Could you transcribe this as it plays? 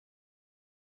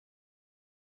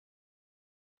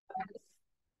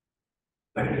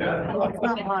Tell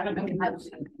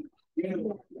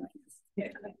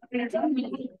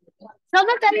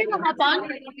Natalia to hop on.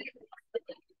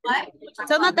 What?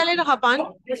 Tell Natalia to hop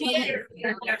on.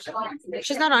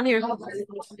 She's not on here.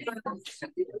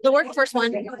 The workforce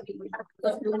one.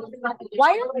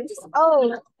 Why are we just?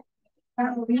 Oh.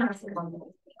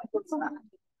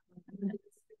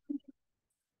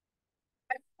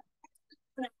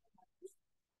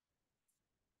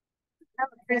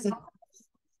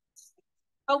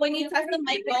 Oh, when you test the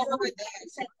mic, go over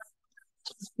there.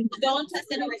 Don't test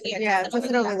it over here. Yeah, test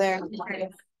it over there.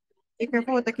 Be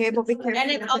careful with the cable. Be careful. And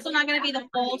it's also not going to be the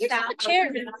full sound. Chair.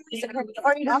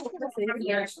 Or you have to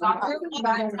yeah, it's not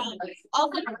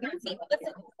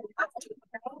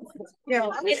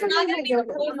going to be the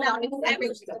full sound. It's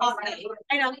everything. Okay.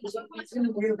 I know.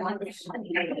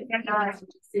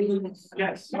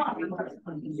 Yes.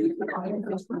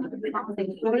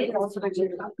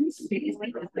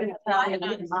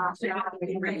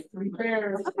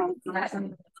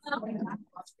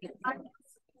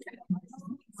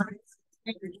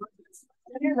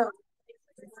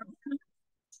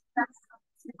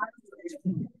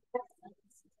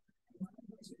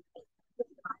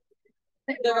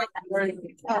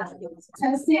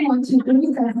 Testing 1, 2, 3.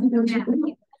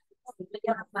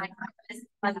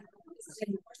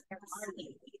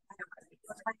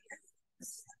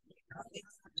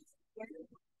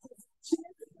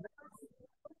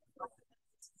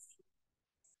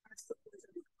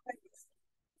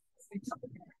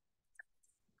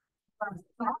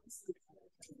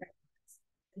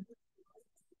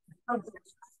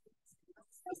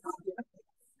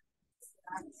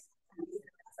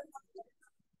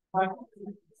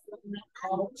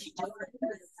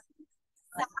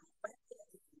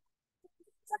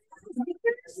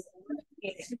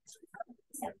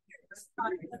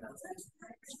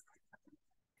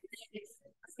 1, 2, 3.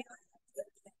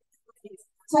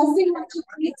 Testing 1, 2,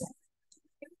 3.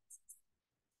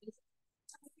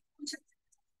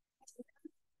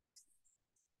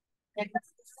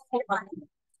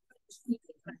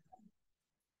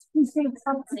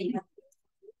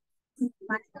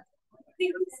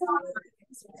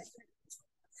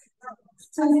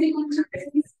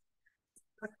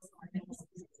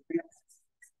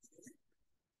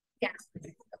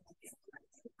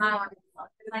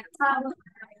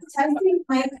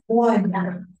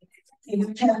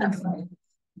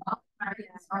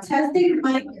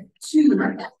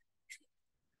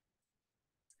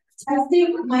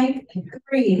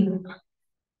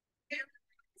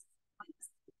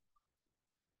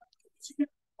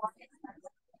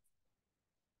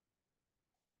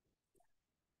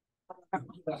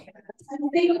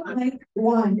 Testing mic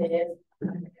 1.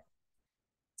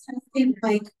 Testing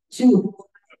mic 2.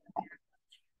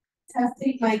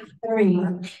 Testing mic 3.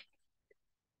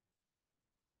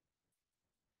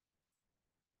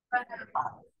 Testing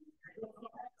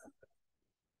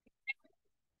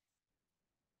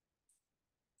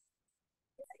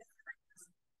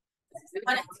mic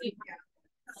 1.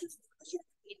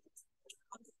 Testing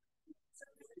mic 2.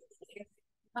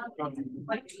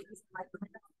 Testing mic 3.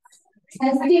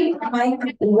 Testing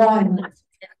mic 1.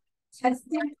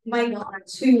 Testing mic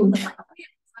 2.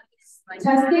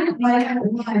 Testing mic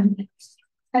 1.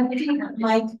 Testing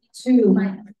mic 2.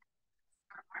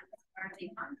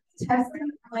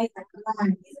 Testing mic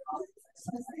 1.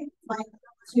 Testing mic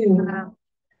 2.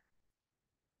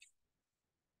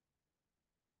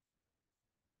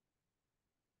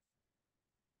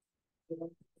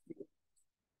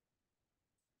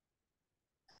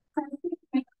 Testing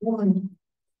mic 1.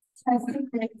 Testing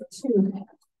mic 2.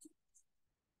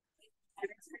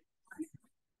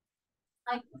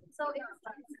 So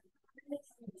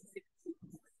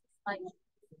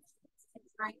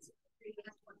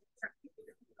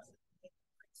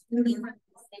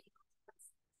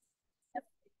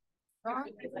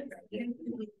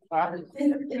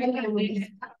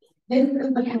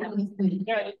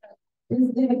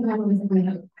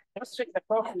Let's check the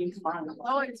coffee. It's fine.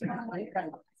 Oh, it's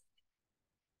fine.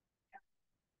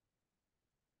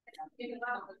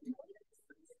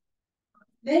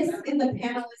 This is the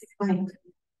panelist mic.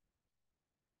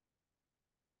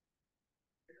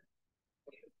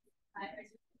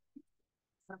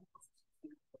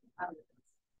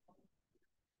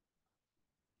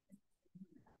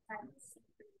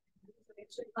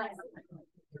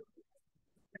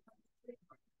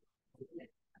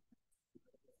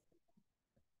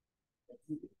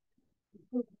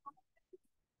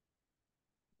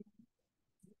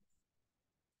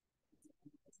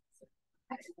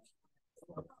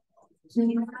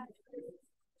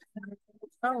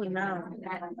 Oh no.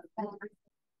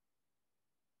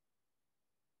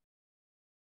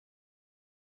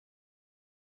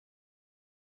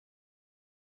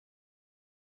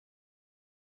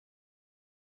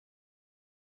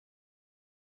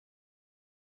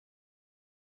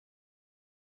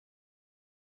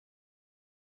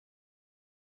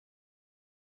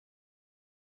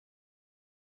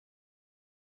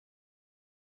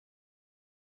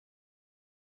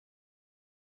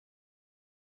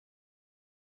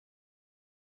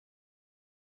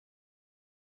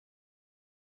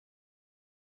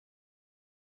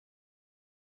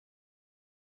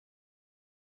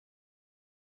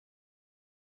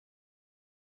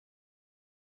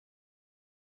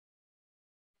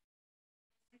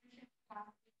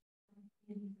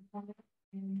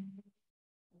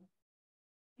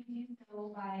 We go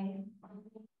by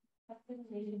trusted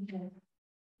relationships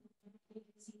with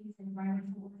agencies and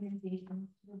environmental organizations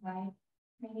to provide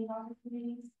training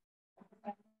opportunities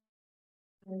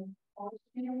for all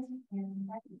students and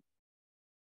faculty.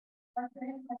 Our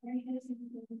current partnerships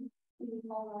include the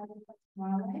Colorado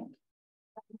Wildlife,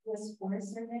 U.S. Forest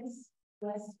Service,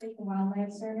 U.S. Fish and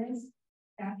Wildlife Service,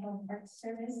 National Park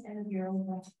Service, and the Bureau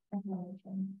of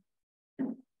Reclamation.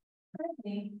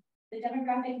 Currently, the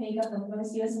demographic makeup of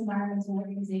most U.S. environmental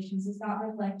organizations does not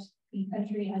reflect the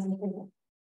country as a whole.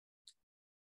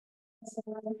 So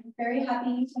I'm very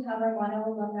happy to have our MANO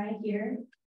alumni here.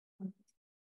 I'm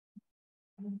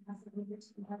going to pass it over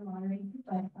to our moderator,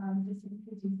 but just to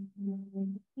introduce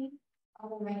you. On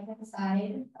the right-hand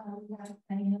side, we have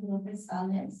Daniel Lopez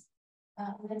Sales,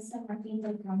 Melissa Martin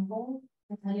del Campo,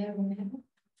 Natalia Romero.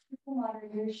 The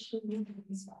moderator should be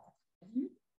as well.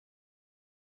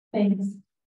 Thanks.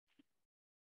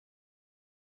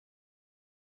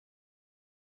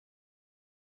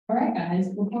 All right, guys,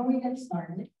 before we get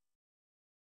started,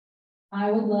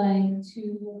 I would like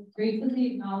to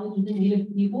gratefully acknowledge the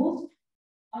Native peoples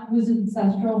on whose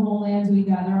ancestral homelands we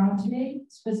gather on today,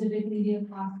 specifically the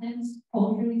Apachtons,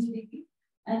 culturally speaking,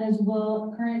 and as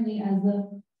well currently as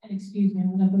the, and excuse me,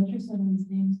 I'm gonna butcher some of these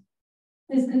names,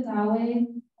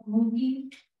 Piscataway, Mugi,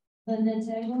 the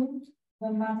Netego, the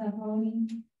Mataponi,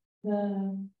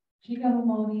 the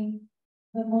Chicahomoni,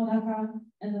 the Monacan,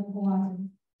 and the Powhatan.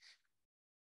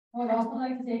 I would also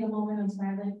like to take a moment of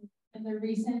silence in the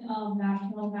recent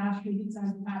national mass shootings that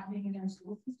have been happening in our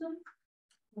school system.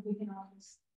 If we can all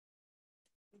just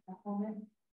take that moment.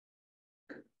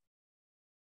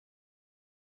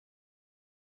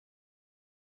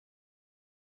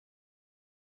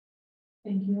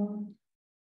 Thank you all.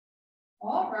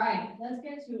 All right, let's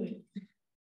get to it.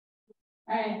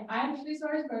 All right, I'm Shri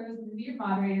Soares Burgos, going to be your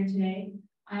moderator today.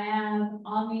 I am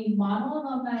on the MANO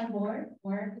Alumni Board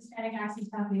for Hispanic Access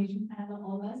Foundation and the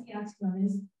OLAS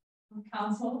Yaxcones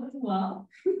Council as well.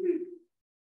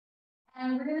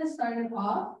 And we're going to start it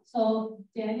off. So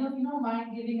Daniel, if you don't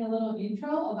mind giving a little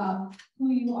intro about who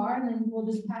you are, and then we'll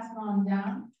just pass it on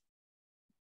down.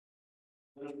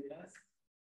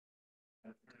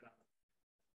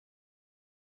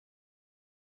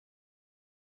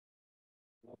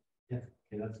 Yes,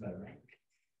 okay, that's better, right?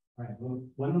 All right, well,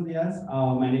 buenos días.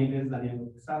 My name is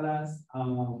Daniel Salas.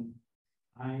 I'm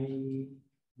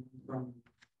from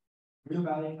Rio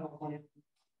Valley, California.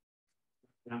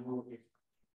 And I'm over here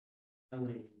in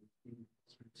LA,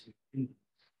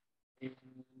 and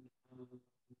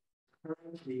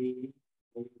currently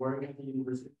I work at the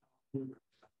University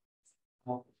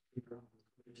of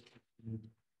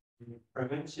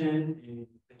prevention and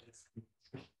fitness.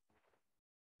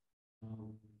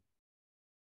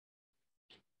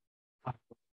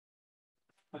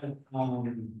 But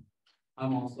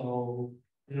I'm also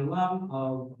an alum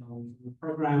of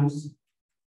programs.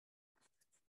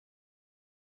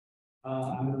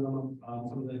 I'm an alum of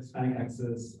some of the Hispanic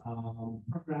Access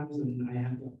programs, and I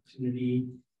had the opportunity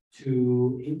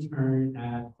to intern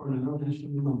at Coronado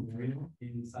National Memorial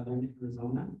in Southern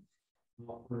Arizona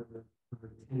for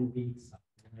 10 weeks.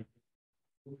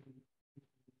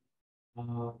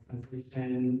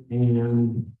 Translation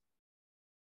and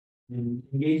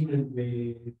engagement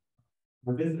with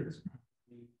our visitors.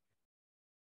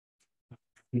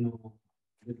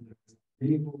 Visitors.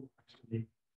 Many people actually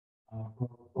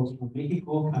folks from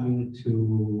Mexico coming to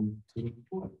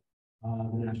enjoy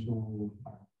the national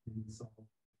park. And so,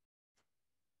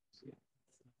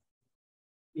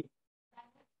 yeah.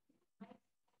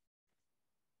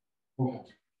 Oh,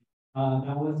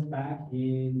 that was back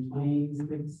in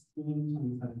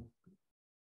 2016, 2017.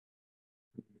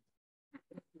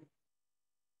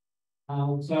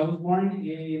 So I was born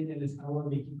in El Estado de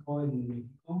Mexico, in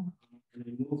Mexico, and I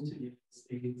moved to the United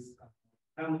States.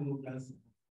 Family moved us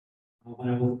when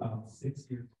I was about 6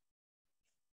 years old.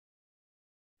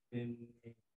 Been a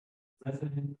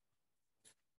resident of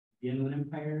the Inland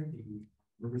Empire, the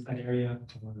Riverside area,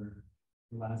 for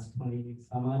the last 20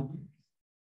 some odd years.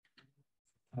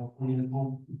 California is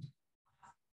home.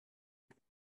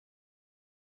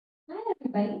 Hi,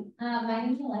 everybody. My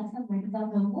name is Alexa Martin del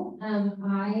Campo. I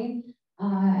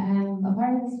am a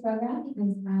part of this program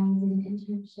because I did an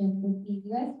internship with the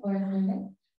U.S. Forest Service.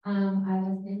 I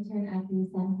was an intern at the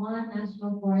San Juan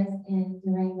National Forest in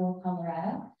Durango,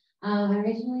 Colorado. I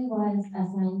originally was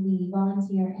assigned the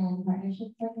volunteer and partnership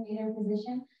coordinator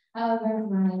position. However,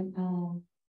 my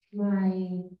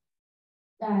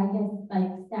I guess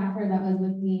like staffer that was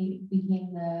with me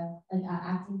became the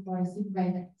acting forest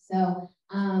supervisor. So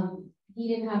he he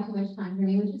didn't have too much time for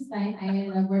me, which is fine. I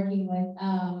ended up working with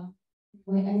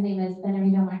his name is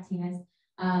Benedito Martinez.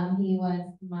 He was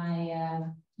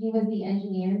he was the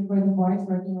engineer for the forest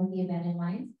working with the abandoned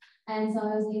mines. And so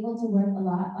I was able to work a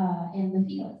lot in the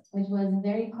field, which was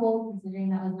very cool considering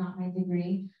that was not my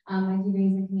degree. My degree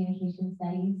is in communication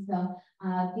studies. So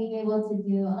being able to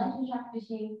do electroshock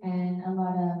fishing and a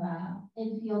lot of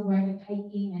in-field work and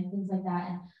hiking and things like that,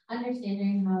 and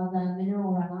understanding how the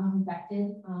mineral runoff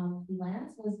affected the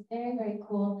lands was very, very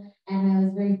cool. And I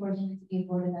was very fortunate to be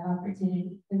afforded that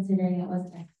opportunity, considering it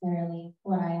wasn't necessarily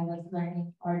what I was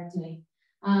learning or doing.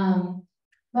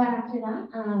 But after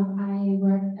that, I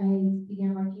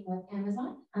began working with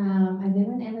Amazon. I've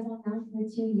been with Amazon now for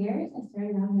 2 years. I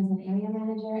started out as an area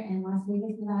manager in Las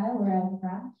Vegas, Nevada, where I'm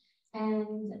from.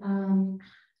 And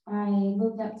I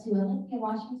moved up to Olympia,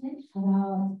 Washington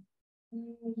about a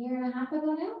year and a half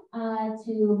ago now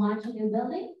to launch a new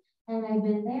building. And I've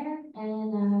been there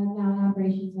and now an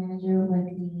operations manager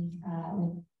with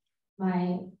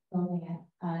my building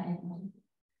at in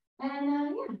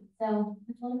And yeah, so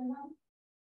that's a little bit about it.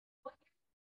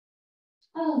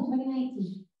 Oh,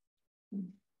 2019.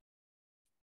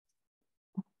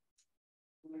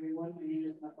 Hello everyone, my name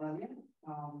is Natalia.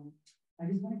 I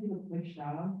just want to give a quick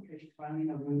shout out because she's finally in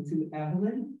the room to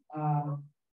Evelyn. I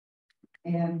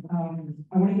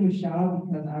want to give a shout out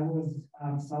because I was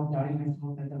self-doubting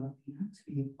myself as a Latina to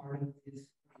be a part of this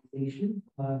organization,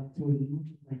 but through an email,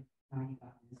 she's like, now you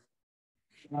got this.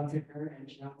 Shout out to her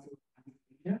and shout out to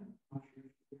Anastasia. Not sure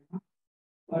if you're not.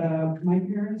 But my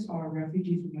parents are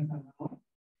refugees from Guatemala.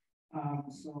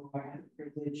 So I had the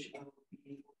privilege of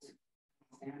being able to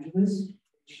Los Angeles,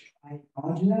 which I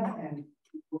acknowledge that and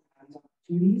people have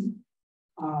opportunities.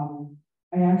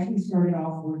 I actually started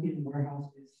off working in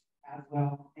warehouses as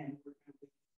well and working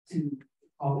to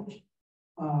college.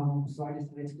 So I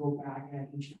decided to go back at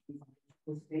each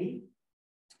state.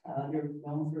 They're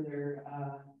known for their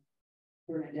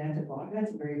Bernadette and vodka.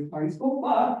 It's a very party school,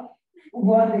 but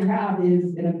what they have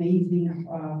is an amazing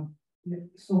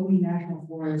so many national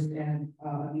forests and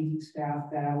amazing staff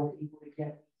that I was able to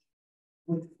get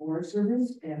with the Forest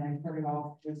Service. And I started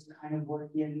off just kind of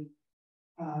working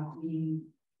clean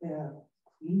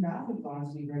bathrooms,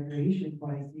 honestly, recreation. But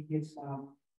I think it's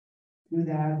through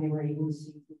that they were able to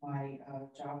see through my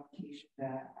job application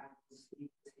that I was able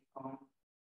to take on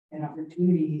an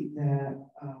opportunity that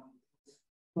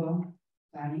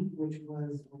planning, which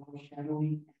was a lot of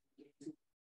shadowing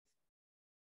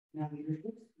and now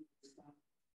leadership.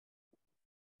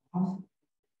 Awesome.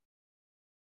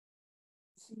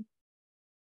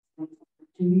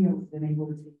 Opportunity, I was then able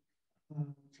to take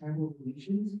tribal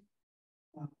relations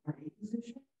for a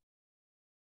position.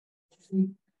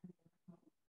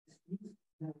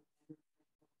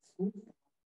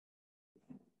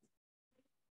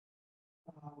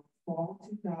 Fall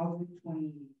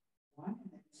 2021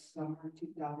 and then summer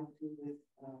 2002 with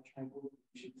tribal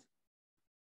relations.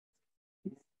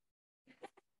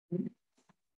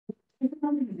 Different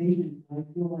organizations, I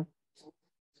feel like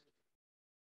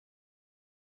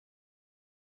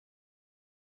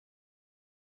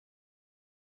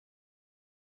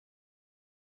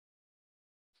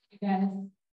You guys.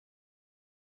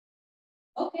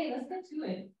 Okay, let's get to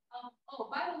it. Oh,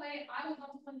 by the way, I was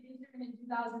also an intern in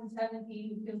 2017,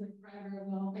 which feels like forever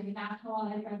ago, for the National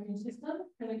Wildlife Revenue System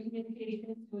for the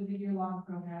communications. It was a year-long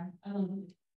program. I love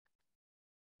it.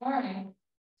 All right.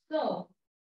 So,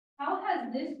 how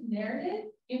has this narrative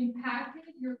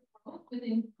impacted your growth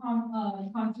within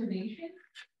conservation?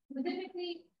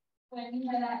 Specifically, what I mean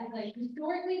by that is like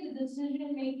historically, the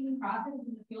decision-making process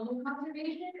in the field of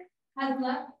conservation has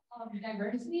left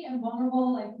diversity and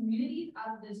vulnerable like communities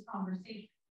out of this conversation.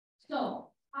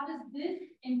 So how does this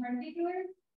in particular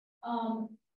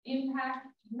impact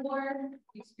your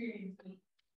experience?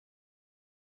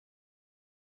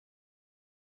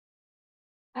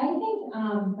 I think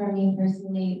for me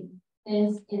personally,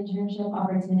 this internship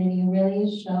opportunity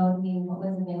really showed me what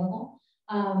was available.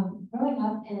 Growing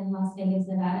up in Las Vegas,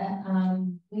 Nevada,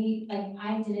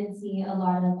 I didn't see a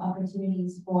lot of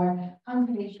opportunities for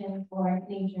conservation, for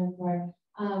nature, for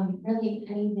really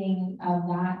anything of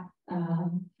that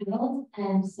field.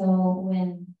 And so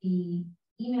when the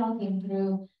email came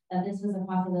through that this was a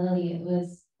possibility, it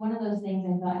was one of those things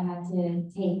I thought I had to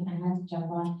take, I had to jump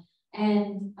on.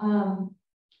 And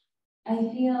I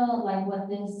feel like what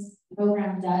this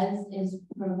program does is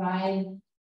provide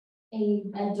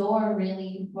a door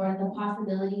really for the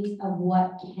possibilities of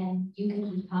what you can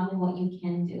become and what you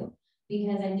can do.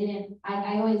 Because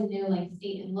I always knew like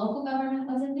state and local government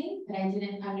was a thing, but I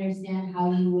didn't understand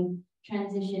how you would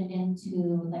transition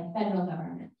into like federal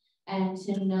government. And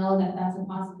to know that that's a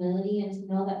possibility and to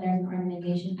know that there's an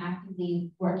organization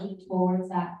actively working towards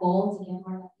that goal to get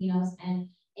more Latinos and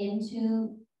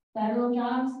into federal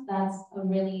jobs, that's a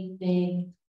really big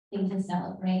thing to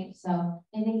celebrate. So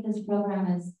I think this program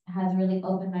has really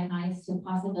opened my eyes to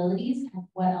possibilities and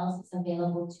what else is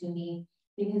available to me.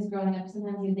 Because growing up,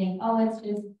 sometimes you think, oh, it's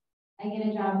just, I get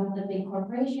a job with a big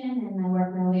corporation and I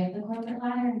work my way up the corporate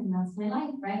ladder and that's my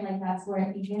life, right? Like that's where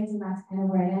it begins and that's kind of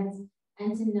where it ends.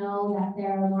 And to know that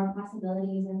there are more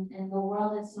possibilities and the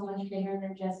world is so much bigger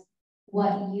than just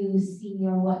what you see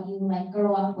or what you like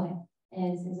grow up with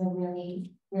is a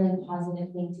really, really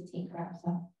positive thing to take grab.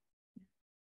 So.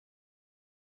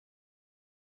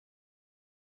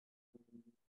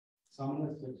 So I'm going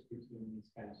to switch between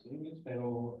Spanish and English,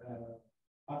 pero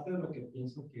parte de lo que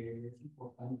pienso que es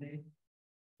importante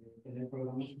tener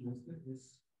programas como este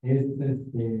es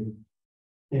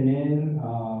tener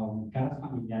caras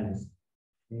familiares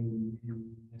en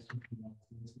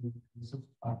esos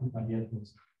espacios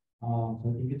abiertos. So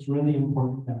I think it's really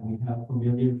important that we have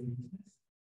familiar faces,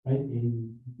 right,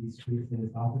 in these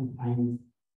spaces. Oftentimes,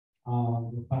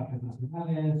 the parques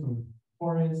nacionales or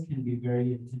forests can be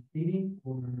very intimidating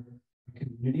for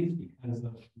communities because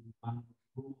of the amount of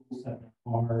rules that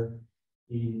are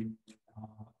in,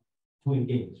 to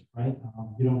engage, right?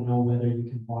 You don't know whether you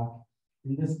can walk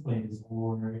in this place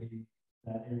or if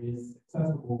that area is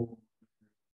accessible.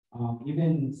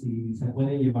 Even si se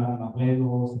puede llevar al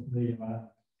abuelo, se puede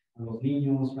llevar a los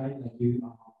niños, right? Like the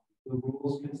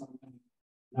rules can sometimes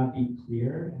not be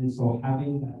clear, and so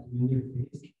having that familiar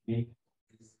face can make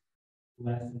this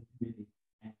less intimidating.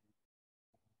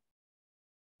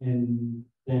 And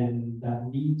then that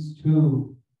leads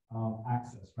to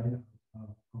access, right,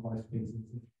 of our spaces.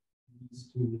 It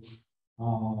leads to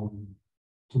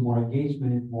more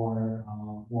engagement, more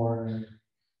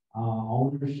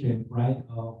ownership, right,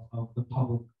 of the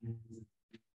public.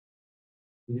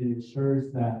 It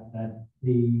ensures that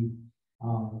the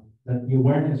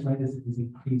awareness, right, is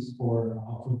increased for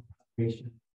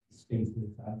preservation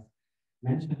spaces. As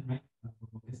mentioned, right,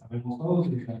 lo que sabemos todos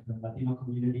is that the Latino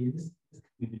community is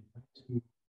committed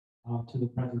to the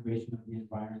preservation of the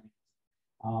environment.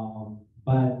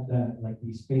 But like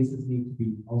these spaces need to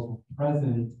be also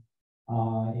present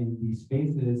in these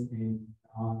spaces and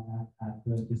at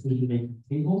the decision-making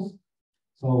tables,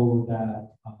 so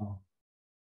that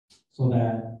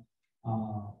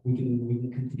we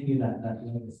can continue that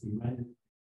legacy, right?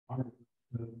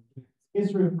 The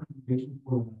history of preservation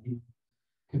for the Latino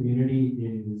community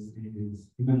is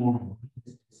immemorial.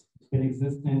 It's been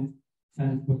existent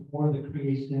since before the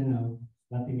creation of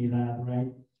Latinidad,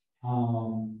 right?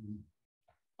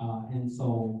 And so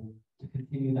to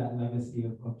continue that legacy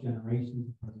of generations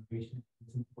of preservation,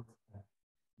 it's important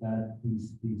that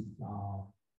these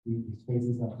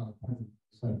spaces are present.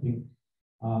 So I think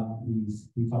these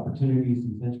opportunities,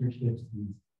 these internships,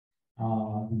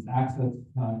 these access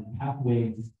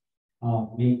pathways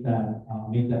make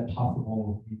that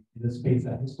possible in a space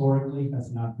that historically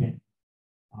has not been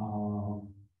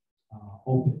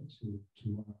open to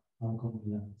our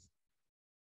comunidades.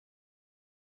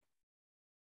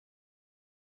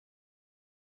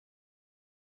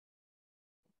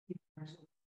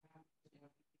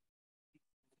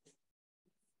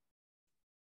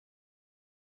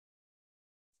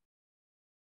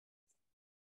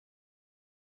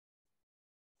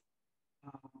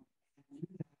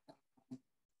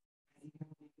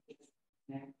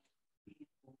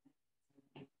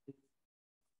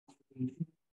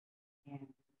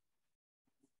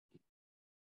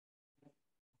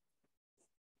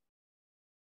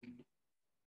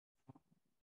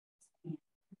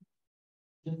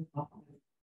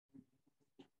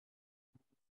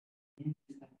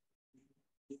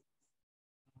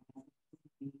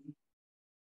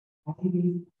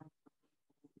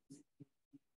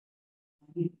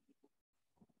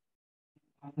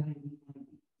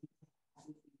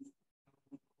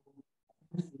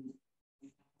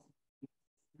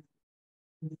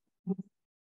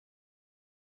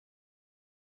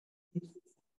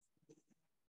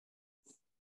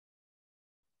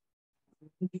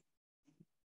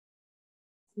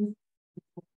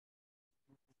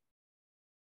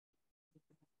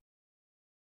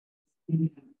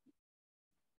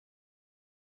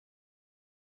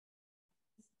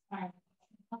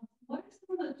 What are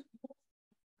some of the tools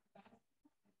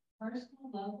personal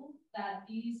level that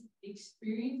these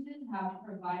experiences have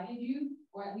provided you,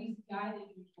 or at least guided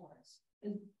you towards?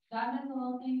 Is that mental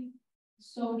health thing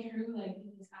so true, like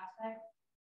in this aspect?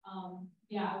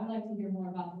 Yeah, I would like to hear more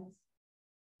about this.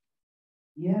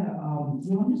 Yeah,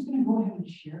 so I'm just going to go ahead and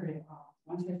share it.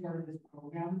 once I started this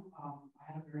program, I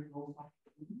had a very low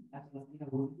self-esteem as a Latino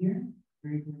working here.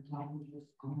 Very example,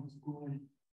 just going to school and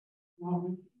not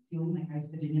really feeling like I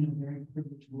fit in a very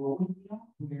privileged role, you know,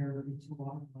 where it's a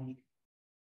lot of like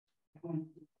going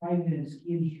to private and ski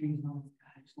industries and all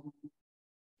that. I just don't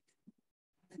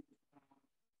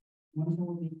once I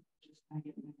was just kind of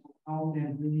get mental out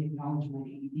and really acknowledge my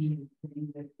AD and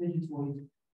things like fidget toys,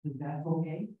 because that's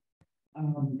okay.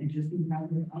 And just being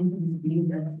happy with being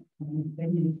there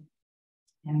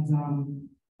and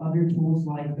other tools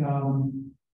like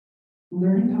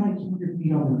learning how to keep your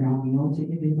feet on the ground, you know, take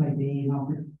it day by day, not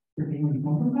forgetting when you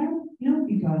come from there, you know,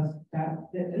 because that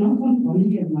and also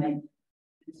funny and like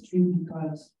it's true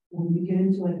because when we get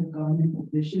into like a government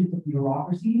position, the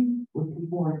bureaucracy, where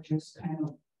people are just kind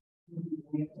of looking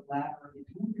way up the ladder, they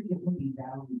kind of forget looking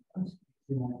down, you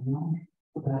know,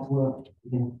 so that's what,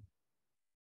 yeah.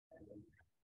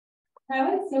 That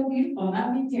was so beautiful.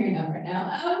 I'm tearing up right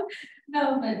now.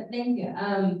 No, but thank you.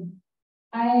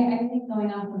 I think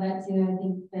going off of that too, I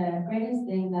think the greatest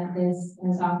thing that this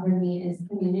has offered me is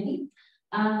community.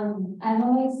 I've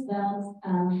always felt,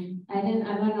 I wouldn't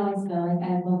always feel like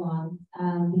I belong,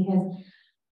 because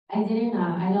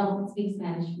I don't speak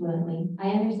Spanish fluently.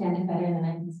 I understand it better than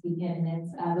I can speak it, and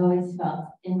I've always felt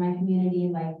in my community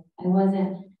like I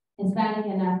wasn't Hispanic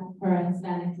enough for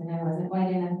Hispanics, and I wasn't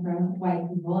white enough for white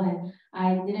people, and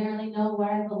I didn't really know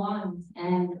where I belonged.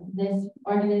 And this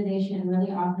organization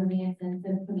really offered me a sense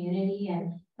of community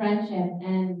and friendship.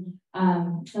 And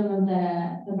some of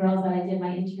the girls that I did my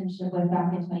internship with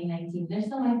back in 2019, they're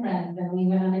still my friends, and we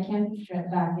went on a camping trip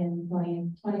back in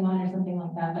 2021 or something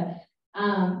like that. But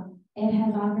it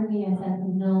has offered me a sense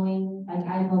of knowing like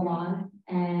I belong,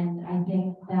 and I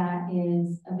think that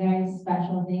is a very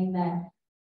special thing that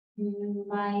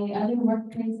my other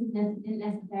workplaces didn't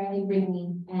necessarily bring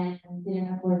me and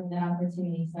didn't afford that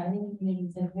opportunity. So I think community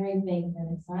is a very big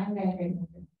thing. So I'm very grateful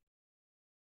for that.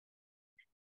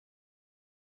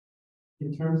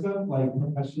 In terms of like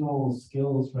professional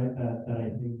skills, right, that I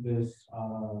think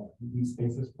these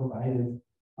spaces provide is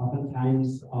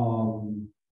oftentimes,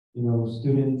 you know,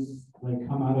 students like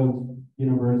come out of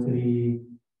university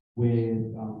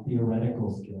with theoretical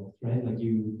skills, right? Like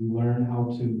you learn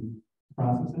how to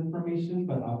process information,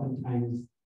 but oftentimes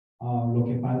lo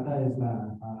que falta es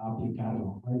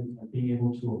aplicarlo, right? Like being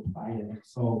able to apply it.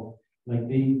 So like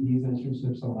these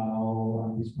internships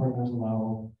allow, these programs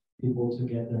allow people to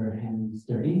get their hands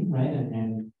dirty, right?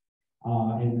 And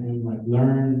like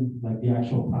learn like the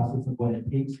actual process of what it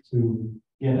takes to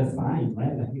get a sign,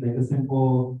 right? Like a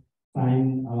simple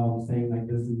sign saying like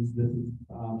this is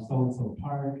so-and-so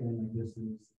park, and like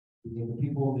these are the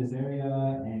people of this area,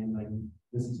 and like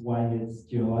this is why it's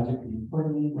geologically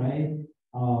important, right?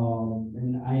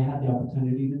 And I had the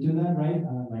opportunity to do that, right?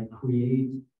 Like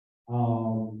create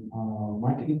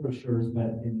marketing brochures,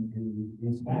 but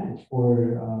in Spanish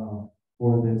for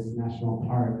this national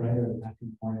park, right, or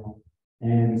national memorial.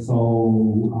 And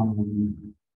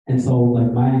so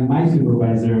like my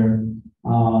supervisor,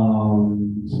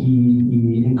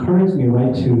 he encouraged me,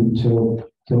 right, to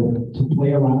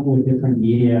play around with different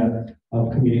media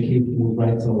of communication,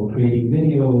 right? So creating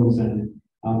videos and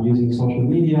using social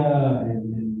media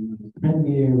and print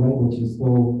media, right, which is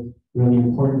still really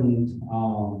important.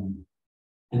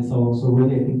 And so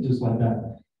really, I think just like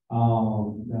that,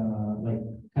 like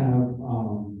kind of,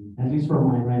 at least for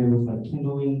mine, right, it was like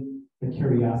kindling the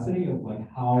curiosity of like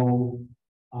how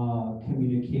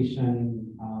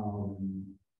communication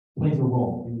plays a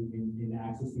role in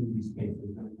accessing these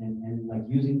spaces and like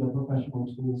using the professional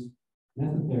tools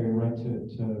necessary, right,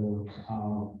 to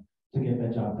get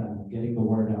that job done, getting the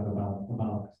word out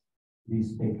about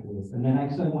these spaces. And then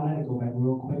actually I wanted to go back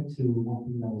real quick to one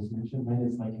thing that was mentioned, right?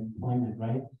 It's like employment,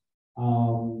 right?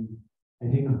 I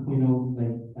think, you know,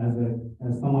 like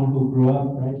as someone who grew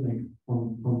up, right, like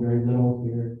from very little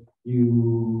here, we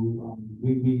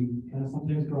kind of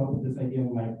sometimes grow up with this idea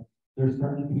of like there's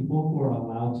certain people who are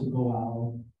allowed to go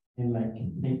out and like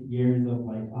take years of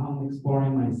like I'm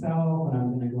exploring myself and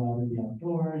I'm gonna go out in the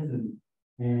outdoors and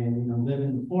you know live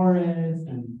in the forest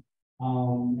and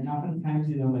oftentimes,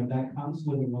 you know, like that comes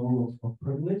with a level of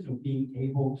privilege of being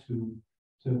able to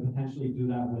potentially do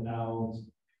that without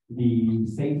the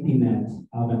safety net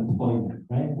of employment,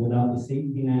 right? Without the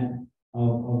safety net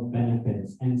of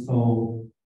benefits. And so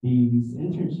these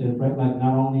internships, right, like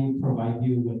not only provide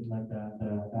you with like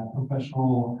that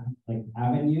professional like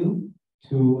avenue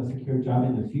to a secure job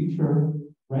in the future,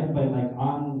 right? But like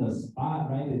on the spot,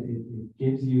 right, it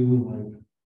gives you like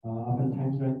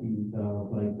oftentimes, right,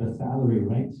 the salary,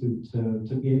 right,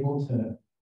 to be able to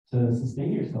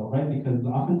sustain yourself, right? Because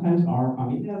oftentimes our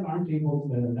familias aren't able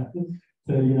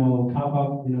cough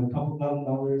up, a couple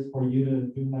 $1,000 for you to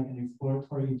do like an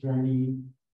exploratory journey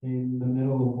in the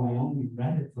middle of Wyoming,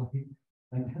 right? It's like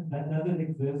that doesn't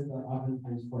exist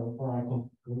oftentimes for our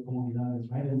comunidades,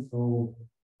 right? And so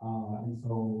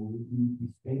these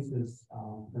spaces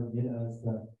permit us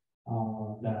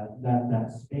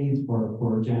that space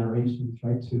for generations,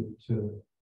 right?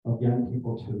 Of young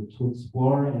people to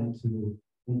explore and to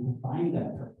find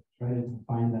that purpose, right? And to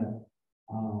find that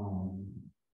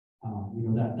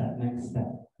that next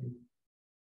step.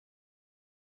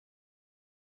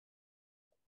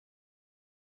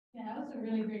 Yeah, that was a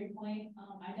really great point.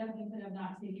 I definitely could have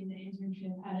not taken the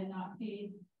internship had it not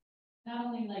paid not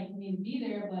only like for me to be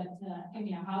there, but give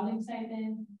me a housing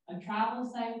stipend, a travel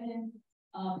stipend,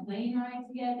 a plane ride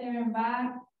to get there and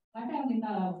back. My family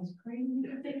thought I was crazy.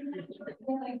 They're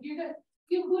like, you don't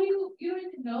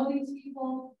even know these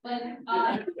people, but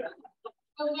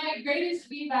my greatest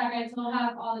feedback I still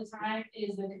have all the time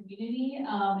is the community,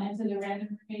 and to the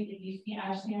random roommate that gave me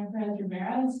Ashley and Perez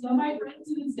Rivera. It's still my friends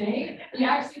to this day. We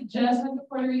actually just went to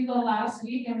Puerto Rico last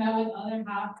week and met with other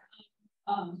half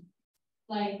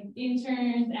like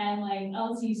interns and like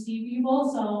LTC people.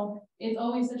 So it's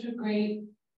always such a great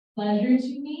pleasure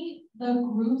to meet the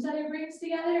groups that it brings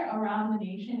together around the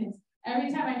nation. It's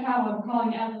every time I travel, I'm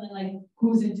calling Evelyn like,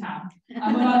 who's in town?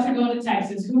 I'm about to go to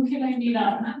Texas. Who can I meet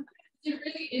up? It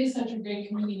really is such a great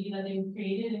community that they've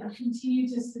created and continue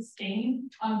to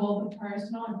sustain on both a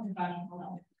personal and professional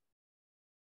level.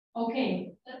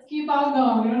 Okay, let's keep on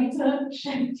going. We don't need to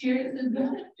shed tears.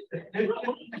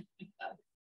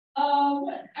 All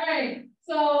right.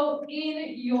 So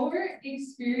in your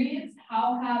experience,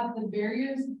 how have the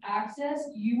barriers of access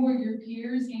you or your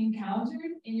peers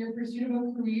encountered in your pursuit of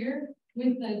a career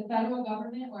with the federal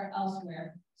government or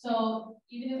elsewhere? So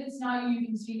even if it's not you, you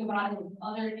can speak about it with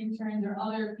other interns or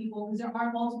other people, because there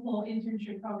are multiple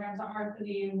internship programs that are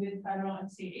affiliated with federal and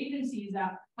state agencies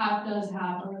that does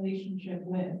have a relationship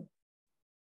with.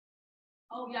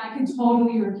 Oh yeah, I can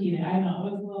totally repeat it. I know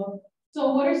it was a little.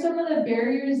 So what are some of the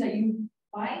barriers that you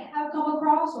might have come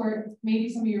across, or maybe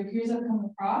some of your peers have come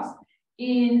across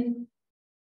in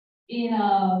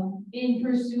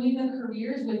pursuing the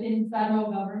careers within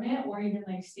federal government or even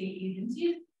like state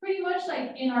agencies? Pretty much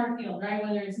like in our field, right?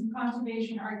 Whether it's in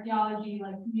conservation, archaeology,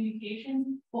 like communications,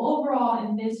 but overall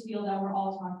in this field that we're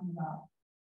all talking about.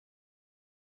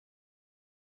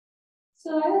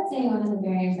 So I would say one of the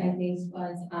barriers I faced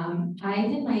was, I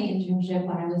did my internship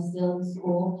when I was still in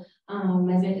school,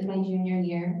 as it was my junior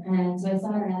year. And so I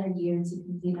still had another year to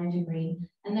complete my degree.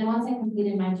 And then once I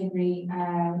completed my degree,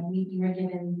 we were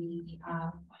given the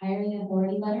hiring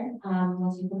authority letter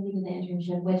once you completed the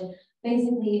internship, which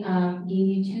basically gave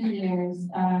you 2 years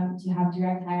to have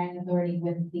direct hiring authority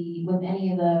with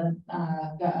any of the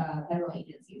federal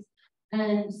agencies.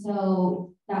 And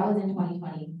so that was in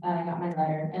 2020 that I got my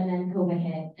letter, and then COVID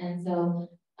hit. And so,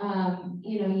 I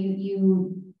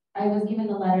was given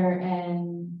the letter,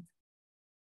 and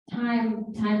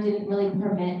time didn't really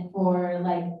permit for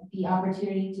like the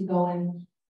opportunity to go and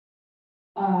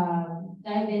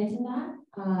dive into that.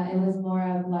 It was more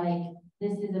of like,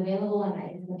 this is available and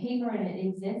it's the paper and it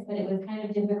exists, but it was kind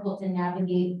of difficult to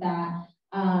navigate that,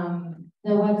 the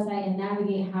website and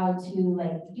navigate how to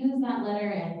like use that letter,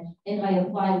 and if I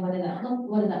applied, what does that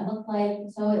look like?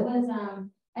 So it was,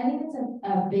 I think it's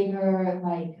a bigger,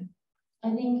 like,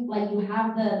 I think like you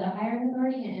have the hiring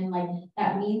authority and like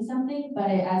that means something, but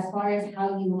as far as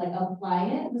how you like apply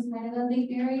it was kind of a big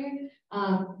barrier.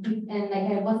 And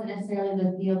like it wasn't necessarily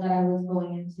the field that I was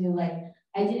going into. Like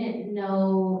I didn't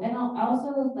know, and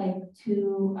also like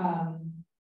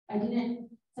I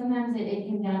didn't. Sometimes it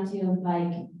came down to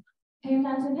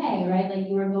pay, right? Like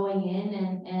you were going in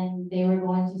and they were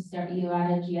going to start you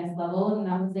at a GS level, and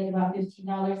that was like about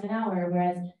 $15 an hour.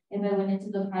 Whereas if I went into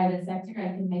the private sector, I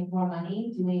could make more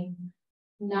money doing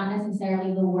not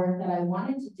necessarily the work that I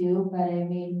wanted to do, but I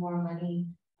made more money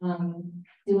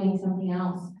doing something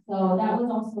else. So that was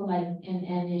also like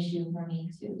an issue for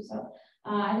me too. So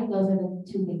I think those are the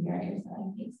 2 big barriers that I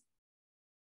faced.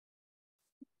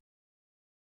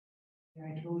 Yeah,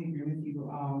 I totally agree with you.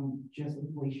 Just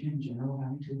inflation in general,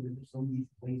 having to live in some of these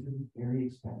places is very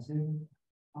expensive.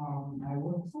 I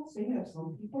will also say that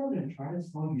some people are going to try to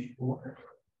sell you short,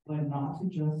 but not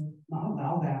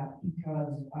allow that,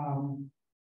 because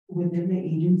within the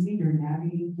agency, you're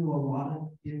navigating through a lot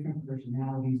of different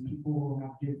personalities. People will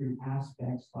have different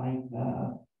aspects, like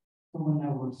someone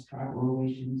that works tribal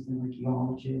relations and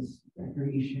archaeologists,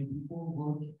 recreation. People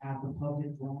look at the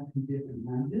public life through different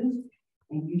lenses.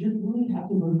 And you just really have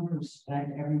to learn how to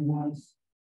respect everyone's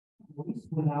voice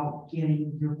without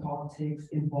getting your politics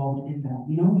involved in that.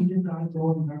 You know, you just gotta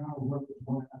go and learn how to work with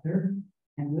one another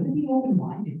and really be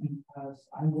open-minded, because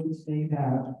I would say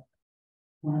that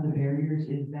one of the barriers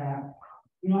is that,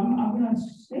 you know, I'm gonna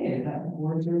say it, that the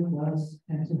Forester does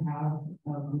tend to have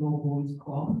a little boys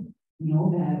club. You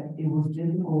know, that it was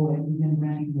difficult, and even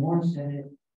Randy Moore said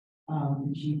it,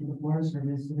 the chief of the Forest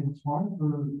Service, that it was hard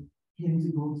for him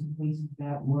to go to places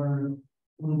that were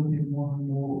a little bit more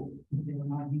remote, because they were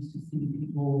not used to seeing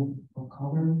people of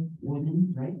color,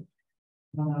 women, right?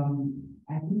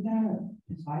 I think that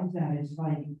besides that, it's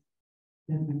like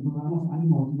there's a lot of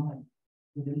animals not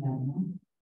within that, you know?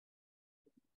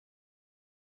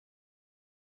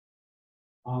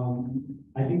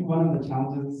 I think one of the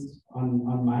challenges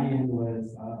on my end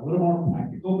was a little more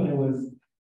practical, but it was,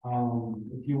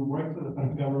 if you work for the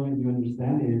federal government, you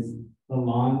understand is the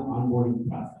long onboarding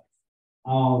process.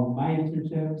 My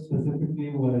internship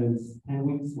specifically was 10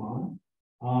 weeks long.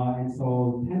 And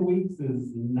so 10 weeks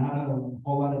is not a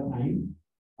whole lot of time.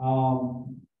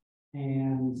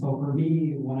 And so for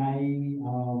me, when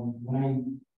I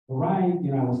arrived,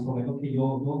 you know, I was told like, okay,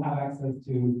 you'll have access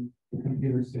to the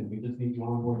computer soon. We just need you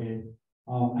onboarded.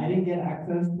 I didn't get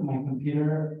access to my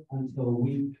computer until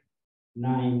week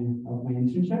 9 of my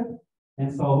internship.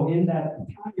 And so in that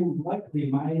time, luckily,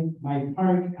 my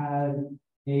park had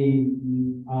a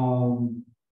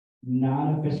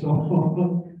non-official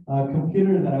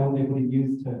computer that I was able to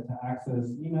use to access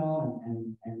email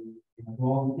and you know, do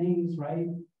all the things, right?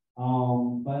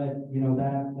 But you know,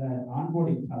 that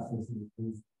onboarding process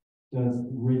is just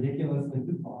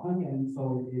ridiculously long. And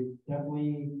so it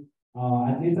definitely,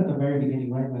 at least at the very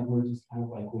beginning, right? Like we're just kind of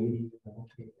like waiting, like,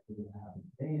 okay, is it gonna happen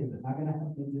today? Is it not gonna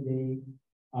happen today?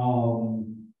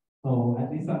 So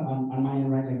at least on my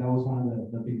end, right? Like that was one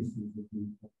of the biggest things with the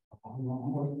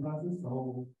onboarding process.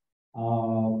 So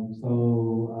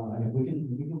if we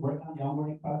can work on the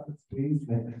onboarding process, please.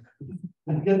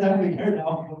 Let's get that figured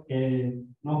out. Okay,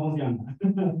 no funciona.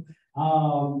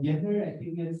 Yeah, I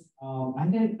think it's I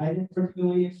didn't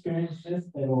personally experience this,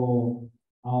 but I know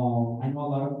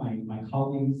a lot of my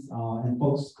colleagues and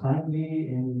folks currently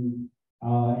in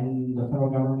the federal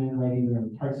government, right, either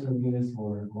in Park Service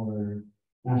or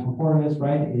National Forest,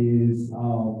 right, is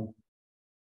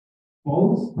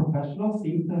most professionals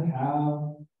seem to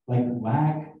have like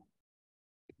lack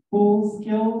full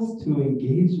skills to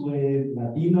engage with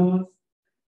Latinos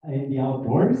in the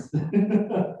outdoors.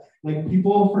 Like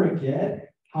people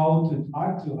forget how to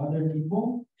talk to other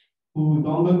people who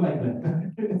don't look like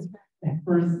them. And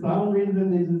for some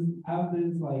reason, they just have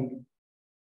this like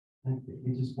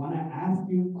they just want to ask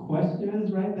you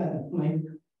questions, right?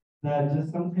 That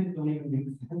just sometimes don't even make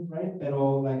sense, right? But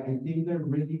like I think there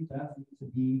really does need to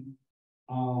be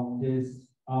this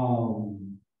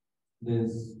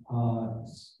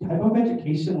type of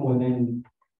education within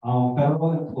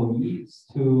federal employees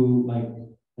to like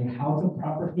how to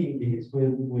properly engage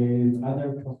with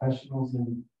other professionals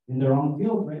in their own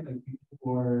field, right? Like people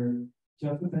who are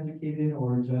just as educated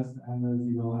or just as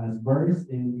you know as versed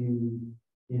in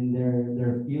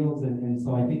their fields, and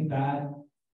so I think that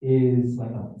is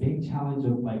like a big challenge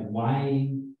of like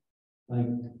why like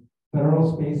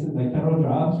federal spaces, like federal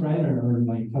jobs, right, or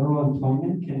like federal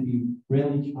employment can be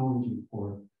really challenging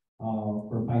for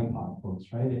BIPOC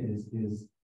folks, right? It is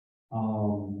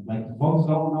like folks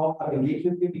don't know how to engage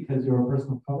with you because you're a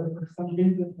person of color for some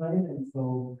reason, right? And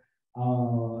so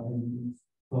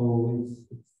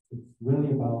it's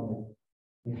really about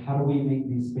like how do we make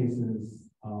these spaces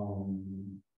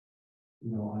you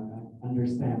know, I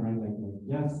understand, right? Like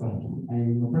yes, like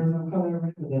I'm a person of color,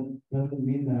 right? But that doesn't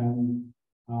mean that I'm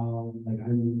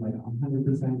like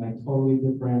 100% like totally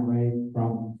different, right?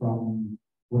 From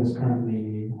what is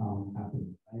currently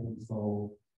happening, right? And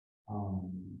so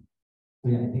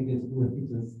yeah, I think it's really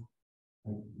just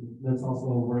like let's also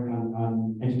work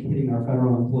on educating our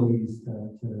federal employees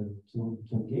to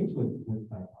engage with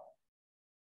BIPOC.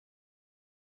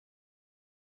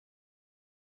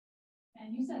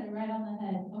 And you said it right on the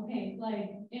head. Okay, like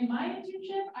in my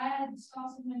internship, I had saw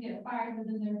someone get fired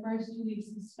within their first 2 weeks,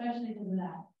 especially because of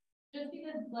that. Just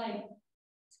because like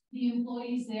the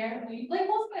employees there, like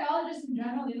most biologists in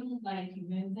general, they don't like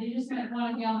humans. They just like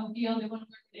want to be on the field, they want to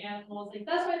work with animals. Like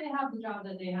that's why they have the job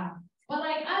that they have. But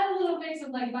like add a little mix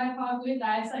of like BIPOC with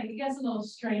that, it's like it gets a little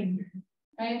strange,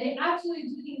 right? They absolutely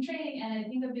do need training, and I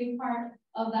think a big part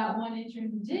of that one intern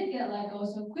who did get let go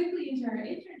so quickly into her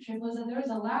internship was that there was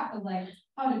a lack of like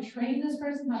how to train this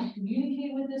person, how to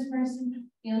communicate with this person.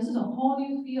 You know, this is a whole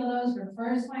new field. That was her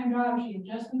first time job. She had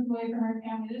just moved away from her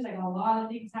family. There's like a lot of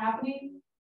things happening.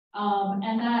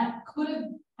 And that could have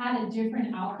had a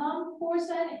different outcome for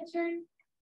said intern.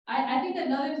 I think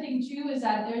another thing too is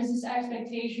that there's this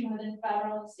expectation within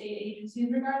federal and state agencies,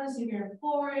 regardless if you're in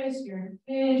forest, you're in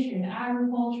fish, you're in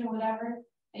agriculture, whatever,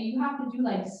 and you have to do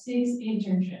like 6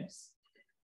 internships,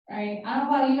 right? I don't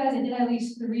know about you guys, I did at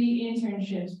least 3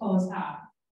 internships post-app.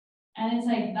 And it's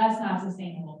like, that's not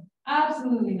sustainable.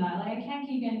 Absolutely not. Like, I can't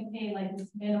keep getting paid like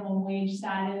this minimum wage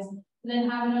status, then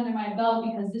have it under my belt,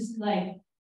 because this is like,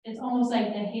 it's almost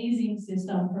like the hazing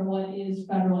system for what is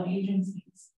federal agencies.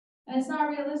 And it's not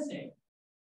realistic.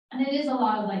 And it is a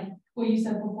lot of like what you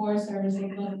said before, service,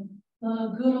 like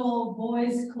the good old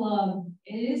boys club.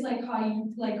 It is like how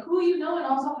you, like who you know, and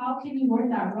also how can you work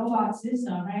that robot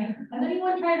system, right? Has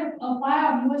anyone tried to apply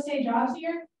out USA jobs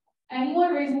here?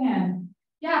 Anyone raise your hand?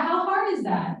 Yeah, how hard is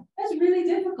that? That's really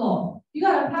difficult. You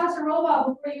gotta pass a robot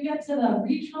before you get to the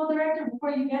regional director,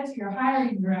 before you get to your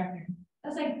hiring director.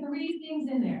 That's like 3 things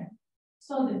in there.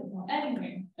 So difficult.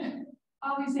 Anyway,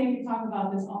 obviously I could talk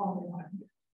about this all the time,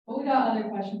 but we got other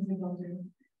questions to go through.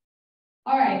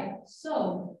 All right,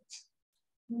 so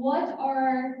what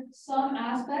are some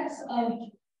aspects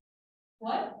of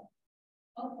what?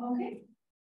 Oh, okay.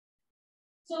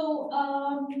 So,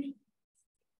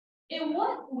 in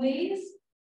what ways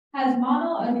has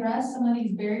MANO addressed some of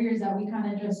these barriers that we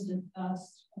kind of just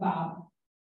discussed about?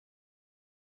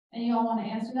 And y'all want to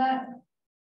answer that?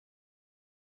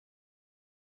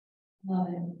 Love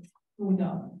it. Here we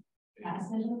go.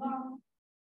 Passage of law.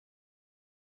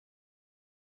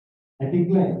 I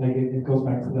think like it goes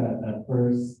back to that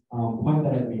first point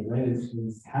that I made, right?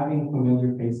 Is having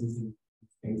familiar faces in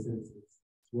spaces is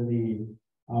really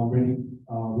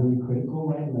really critical,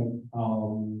 right? Like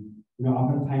you know,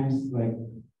 oftentimes like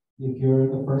if you're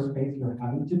the first face, you're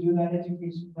having to do that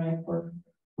education, right? For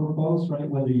folks, right?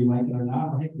 Whether you like it or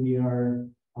not, right?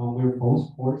 We're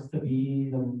both forced to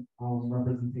be the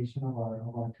representation of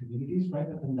our communities, right?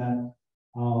 And that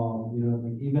you know,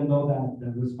 like even though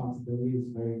that responsibility is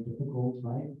very difficult,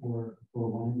 right, for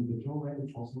one individual, right,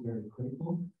 it's also very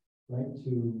critical, right, to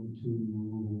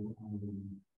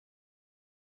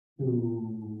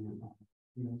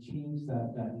you know, change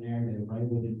that narrative, right,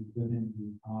 within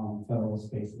federal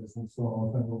spaces, and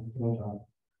so federal job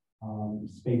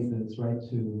spaces, right,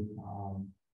 to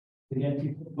get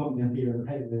people from here,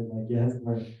 right, that like, yes,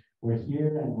 we're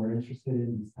here and we're interested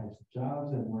in these types of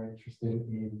jobs, and we're interested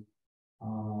in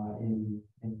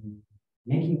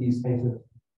making these spaces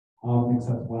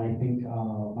accessible. I think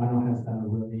MANO has done a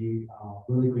really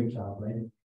great job, right,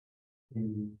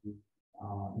 in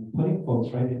putting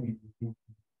folks right in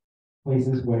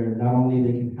places where not only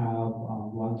they can have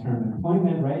long-term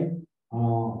employment, right,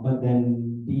 but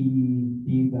then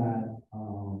be that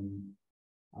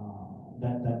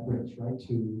bridge, right,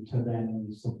 to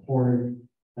then support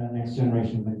that next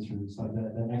generation of interns, like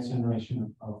the next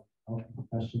generation of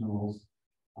professionals.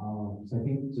 So I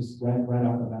think just right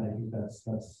off the bat, I think that's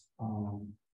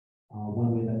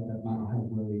one way that MANO has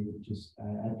really just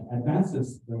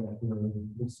advances the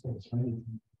space, right?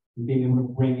 And being able to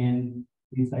bring in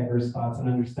these diverse thoughts and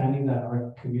understanding that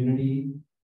our community,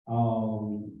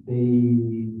 they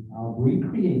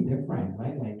recreate different,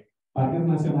 right? Like parques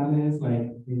nacionales,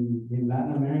 like in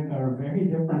Latin America, are very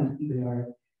different than they are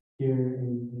here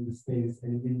in the States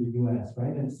and in the US,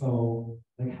 right? And so,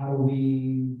 like, how do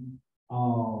we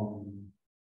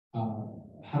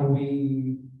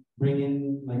bring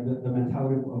in like the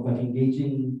mentality of like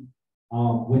engaging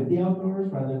with the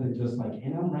outdoors rather than just like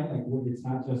in them, right? Like it's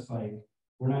not just like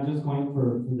we're not just going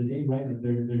for the day, right? Like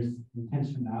there's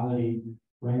intentionality,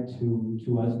 right,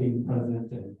 to us being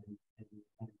present and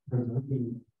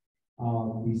preserving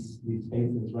these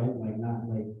spaces, right? Like not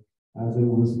like as it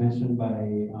was mentioned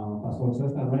by Pastor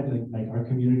Cesta, right? Like our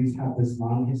communities have this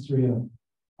long history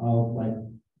of like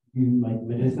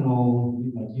medicinal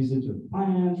like usage of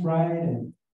plants, right?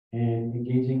 And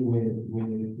engaging with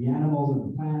the animals and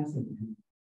the plants and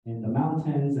the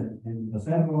mountains and the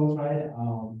cerros, right?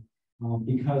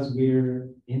 Because we're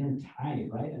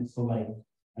intertied, right? And so like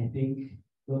I think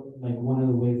like one of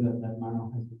the ways that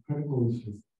MANO has been critical is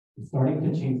just starting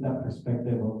to change that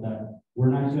perspective of that we're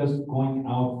not just going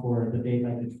out for the day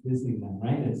like it's Disneyland,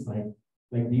 right? It's like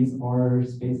these are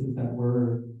spaces that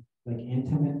we're like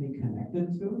intimately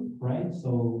connected to, right?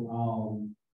 So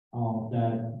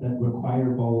that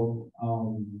require both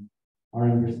our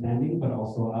understanding, but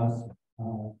also us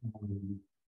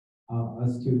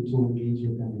to engage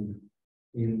with them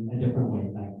in a different way,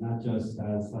 like not just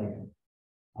as like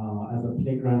as a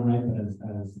playground, right, but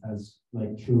as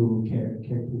like true care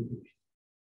keepers.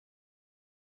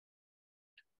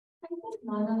 I think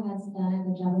MANO has done a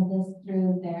good job of this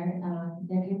through their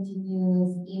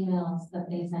continuous emails that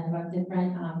they send about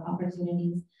different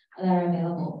opportunities that are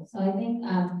available. So I think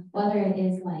whether it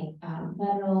is like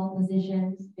federal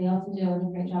positions, they also do a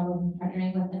really great job of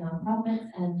partnering with the nonprofits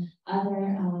and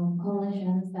other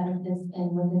coalitions that exist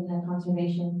within the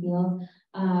conservation field.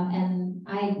 And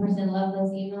I personally love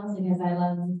those emails because I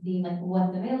love to see like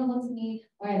what's available to me,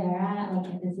 where they're at,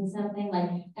 like if this is something like,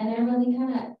 and it really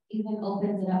kind of even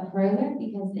opens it up further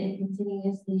because it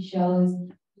continuously shows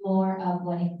more of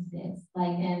what exists.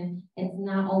 Like, and it's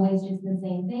not always just the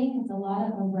same thing. It's a lot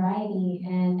of variety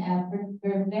and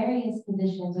for various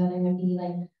positions, whether it be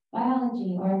like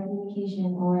biology or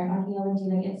communication or archaeology,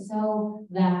 like it's so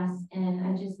vast. And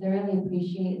I just thoroughly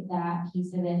appreciate that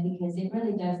piece of it because it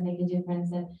really does make a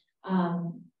difference. And,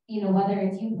 you know, whether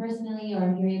it's you personally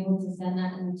or if you're able to send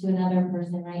that to another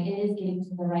person, right? It is getting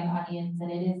to the right audience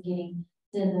and it is getting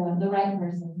to the right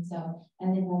person. So I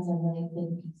think that's a really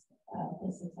big piece of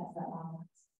the success that MANO.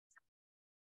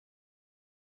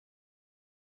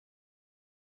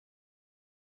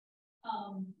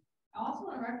 I also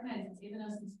want to recognize it's given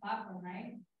us this platform,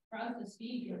 right? For us to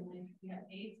speak and like we have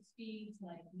paid to speak, to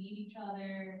like meet each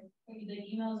other. Maybe the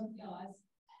emails, you know,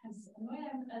 as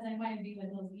annoying as I might be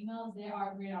with those emails, they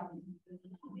are great opportunities.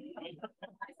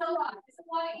 It's a lot of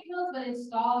emails, but it's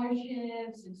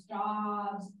scholarships, it's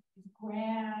jobs, it's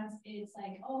grants, it's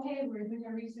like, oh hey, we're doing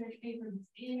a research paper that's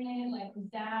in, like it's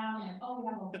down, like, oh, we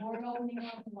have a board opening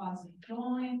up who wants to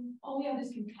join. Oh, we have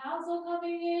this new council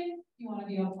coming in, you want to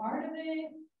be a part of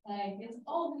it. Like it's,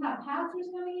 oh, we have pastors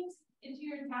coming into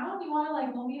your town, you want to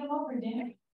like go meet them up for dinner.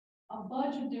 A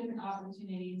bunch of different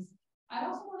opportunities. I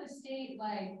also want to state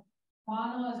like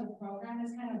MANO as a program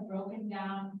is kind of broken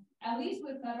down, at least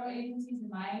with federal agencies in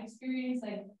my experience,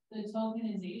 like the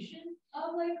tokenization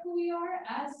of like who we are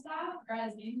as staff or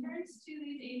as interns to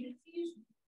these agencies.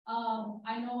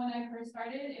 I know when I first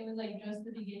started, it was like just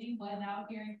the beginning, but now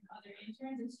hearing from other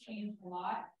interns, it's changed a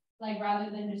lot. Like rather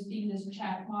than just being this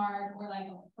check mark or like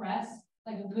a press,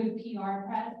 like a good PR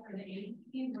press for the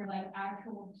agencies, we're like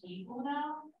actual people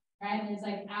now. Right, and it's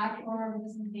like actual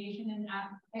representation and I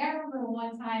remember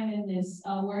one time in this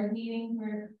work meeting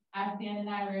where Ashley and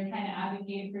I were trying to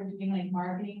advocate for doing like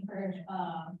marketing for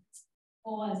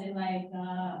what was it like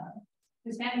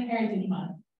Hispanic Heritage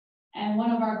Month, and one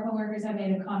of our coworkers had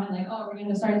made a comment like, "Oh, we're going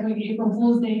to start doing April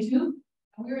Fool's Day too,"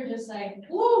 and we were just like,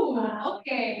 "Ooh,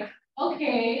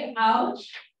 okay,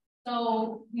 ouch."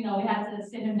 So you know, we had to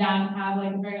sit him down and have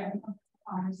like a very uncomfortable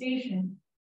conversation.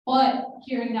 But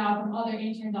hearing now from other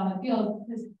interns on the field,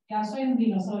 because yeah, soy un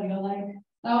dinosaurio, like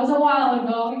that was a while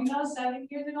ago, you know, 7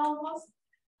 years ago almost.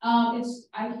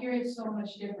 I hear it so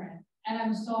much different. And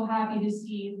I'm so happy to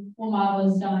see what MANO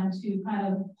has done to kind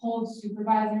of hold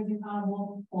supervisors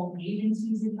accountable, hold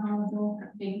agencies accountable,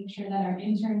 making sure that our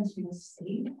interns feel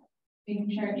safe,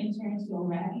 making sure our interns feel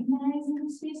recognized in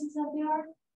the spaces that they are.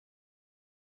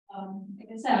 Like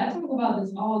I said, I talk about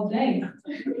this all day.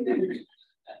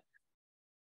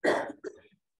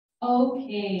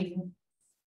 Okay,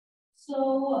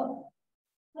 so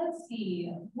let's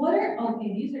see.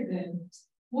 Okay, these are good.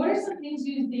 What are some things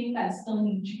you think that still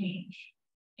need change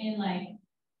in like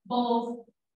both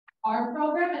our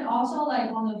program and also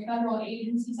like on the federal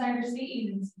agency side or state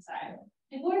agency side?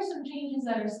 Like what are some changes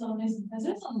that are still missing? Because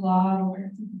there's a lot of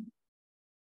work to do.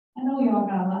 I know we all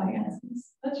got a lot of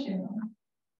answers. Let's share them.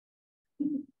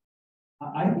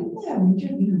 I think that we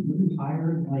should be really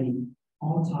hired like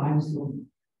all times of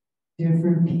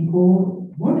different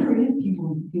people, more creative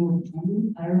people feel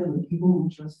tired of the people who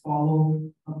just follow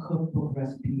a cookbook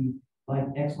recipe like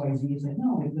XYZ. It's like,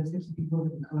 no, like let's get some people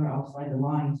that can color outside the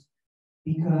lines.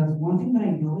 Because one thing that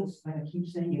I noticed, like I keep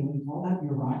saying it, when you all that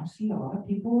bureaucracy, a lot of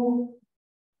people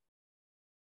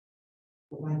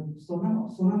like son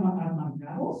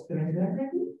amagados, did I say that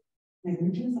correctly? Like they're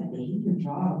just like they hate their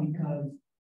job because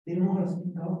they don't know how to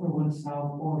speak up for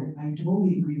oneself, or I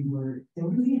totally agree where there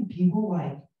were really people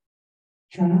like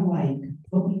trying to like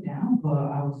put me down, but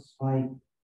I was like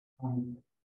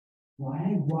why,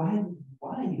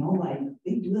 you know, like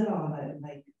they do that all that,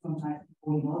 like sometimes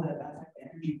people, you know, that type of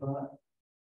energy, but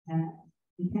and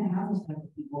you can't have those type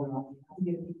of people around. You have to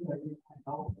get people that really can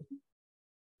help.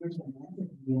 There's an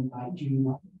empathy invite you, you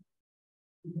know,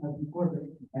 because people are very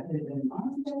competitive, and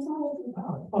honestly, that's not what it's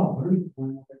about. It's about learning from one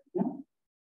another, you know?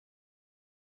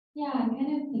 Yeah, I'm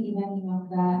kind of piggybacking off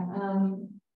that.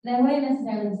 I wouldn't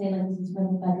necessarily say like this is for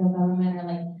the federal government or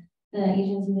like the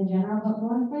agencies in general, but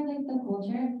more for like the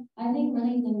culture. I think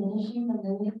really diminishing the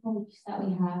limited beliefs that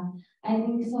we have. I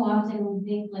think so often we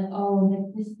think like, oh, like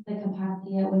this is the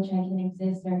capacity at which I can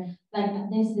exist, or like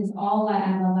this is all that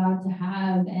I'm allowed to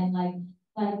have, and like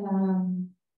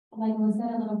was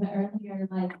said a little bit earlier,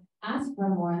 like ask for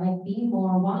more, like be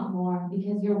more, want more,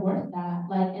 because you're worth that.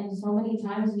 Like, and so many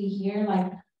times we hear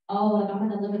like, oh, like I'm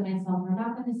gonna limit myself, or I'm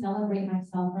not gonna celebrate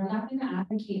myself, or I'm not gonna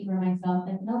advocate for myself.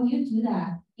 Like, no, you do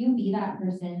that. You be that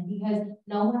person, because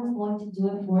no one's going to do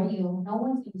it for you. No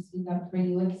one's gonna speak up for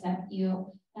you except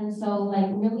you. And so like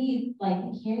really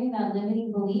like hearing that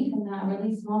limiting belief and that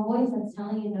really small voice that's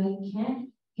telling you, no, you can't,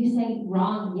 you say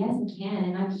wrong, yes, I can,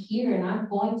 and I'm here, and I'm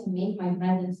going to make my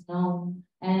presence known.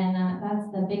 And that's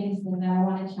the biggest thing that I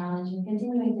want to challenge and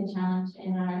continuing to challenge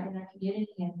in our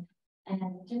community, and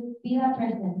just be that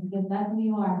person, because that's who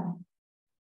you are.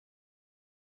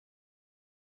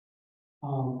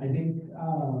 I think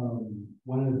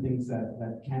one of the things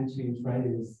that can change, right,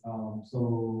 is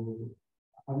so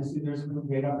obviously there's some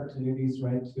great opportunities,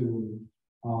 right, to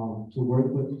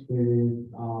work with the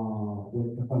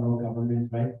federal government,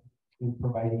 right, in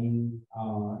providing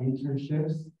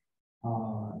internships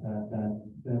that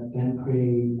then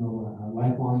create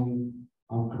lifelong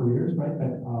careers, right?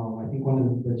 But I think one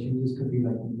of the changes could be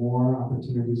like more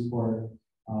opportunities for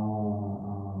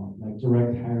like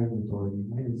direct hiring authority,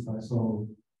 right? It's like, so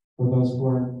for those who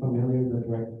aren't familiar, the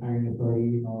direct hiring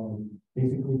authority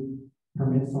basically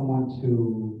permits someone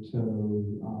to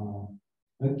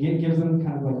gives them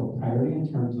kind of like a priority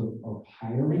in terms of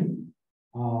hiring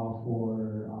for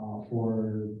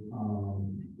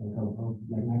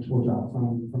like an actual job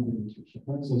from the internship,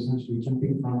 right? So essentially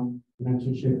jumping from an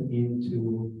internship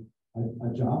into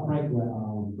a job, right?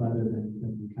 Rather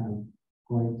than kind of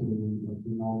going through like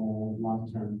the normal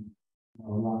long-term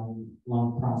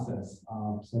long process.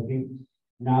 So I think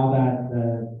now that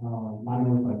the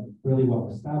MANO is like really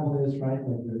well established, right?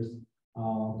 Like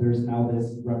there's now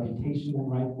this reputation,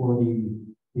 right, for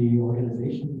the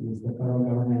organization is the federal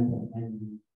government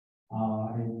and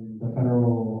the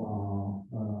federal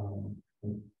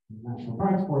National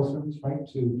Parks Forest Service, right,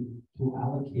 to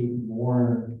allocate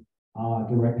more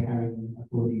direct hiring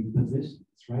authority positions,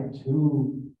 right,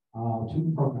 to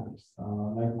programs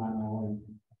like MANO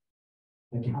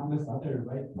and the countless other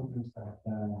right programs that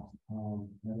are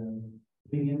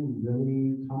bringing in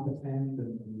really competent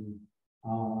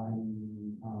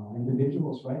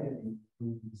individuals, right,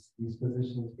 in these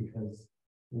positions, because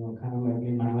kind of like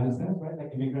in my line of sense, right,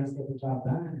 like immigrants get the job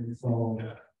done, and so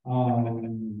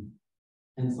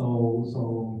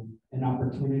so an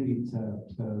opportunity to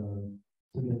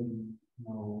get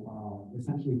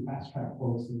essentially fast track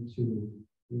folks into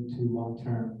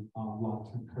long-term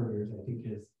careers, I think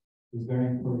is very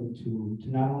important to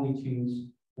not only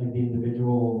change like the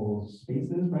individual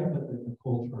spaces, right, but the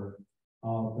culture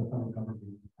of the federal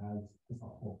government as a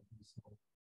whole.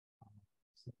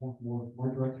 So more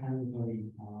direct hiring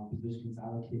authority positions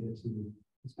allocated to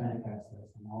Hispanic access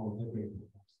and all of the great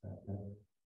programs that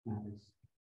matters.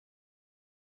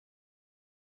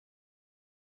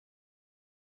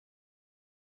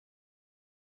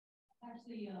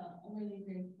 Actually, a really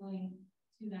great point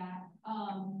to that.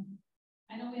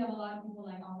 I know we have a lot of people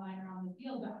like online around the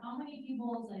field, but how many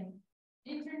people's like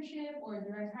internship or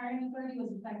direct hiring authority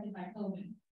was affected by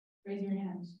COVID? Raise your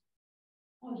hands.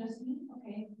 Oh, just me?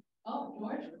 Okay. Oh,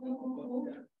 George? Cool.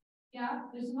 Yeah,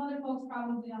 there's some other folks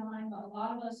probably online, but a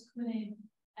lot of us couldn't,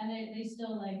 and they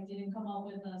still like didn't come up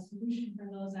with a solution for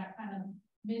those that kind of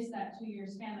missed that 2-year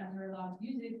span that we were allowed to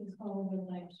use it, because COVID was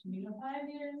like 3 to 5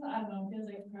 years. I don't know, it feels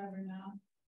like forever now.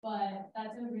 But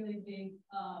that's a really big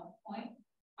point.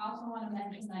 I also want to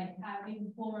mention like having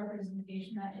full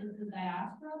representation that is the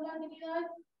diaspora of Latinidad.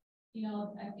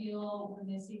 I feel we're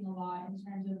missing a lot in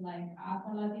terms of like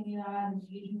Afro-Latinidad and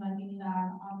Asian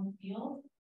Latinidad on the field.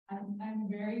 I'm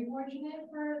very fortunate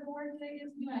for the work that I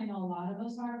get to do. I know a lot of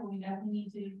us are, but we definitely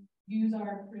need to use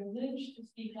our privilege to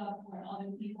speak up for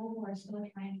other people who are still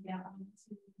trying to get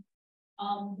into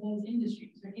those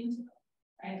industries or into them,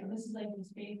 right? So this is like the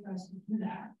space for us to do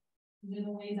that in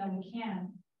the ways that we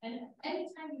can. And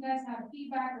anytime you guys have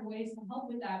feedback or ways to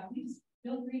help with that, please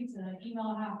feel free to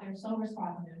email out. They're so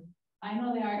responsive. I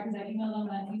know they are, because I email them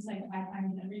at least like 5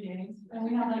 times every day. And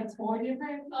we have like 4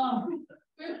 different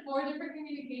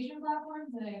communication platforms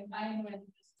that I enjoy this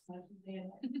as much as they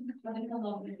have. But it's a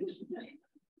little bit.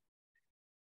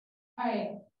 All right,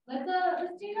 let's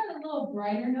take on a little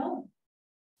brighter note.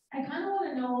 I kind of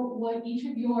want to know what each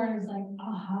of yours like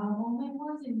aha moment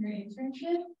was in your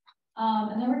internship.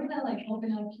 And then we're gonna like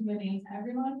open up Q&A to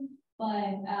everyone.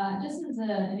 But just as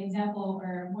an example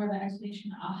or more of an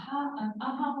explanation, an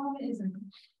aha moment is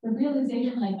the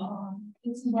realization like, oh,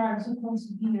 this is where I'm supposed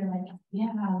to be, or like, yeah,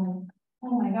 like,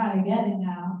 oh my God, I get it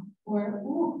now. Or,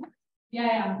 ooh,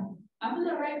 yeah, I'm in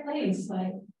the right place.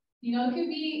 Like, it could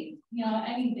be,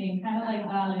 anything, kind of like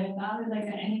valid like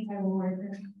any type of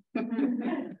worker.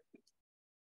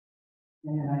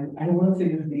 And I don't want to say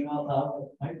his name out loud,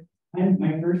 but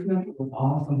my first mentor was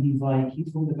awesome. He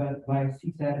told the best advice.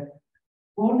 He said,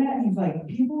 well, Nat, he's like,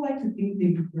 people like to think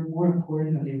they're more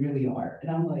important than they really are.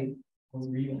 And I'm like, for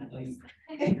real, like,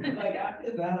 like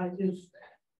after that, I just,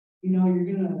 you're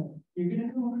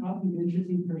gonna come across an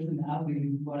interesting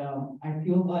personality, but I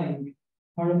feel like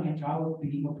part of my job was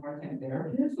being a part-time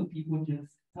therapist, so people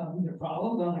just tell me their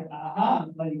problems. I'm like, aha,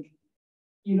 like,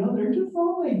 they're just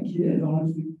all like kids,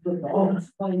 honestly,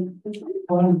 adults. Like, it's pretty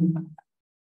funny.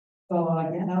 So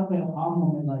yeah, that was my aha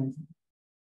moment. Like,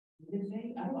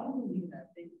 I don't believe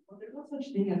that thing. Well, there's no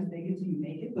such thing as fake it till you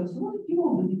make it, but some of the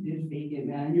people really did fake it,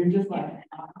 man. You're just like,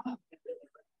 ah.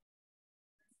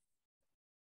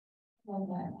 Love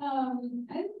that.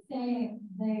 I would say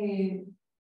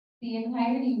the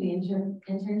entirety of the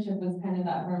internship was kind of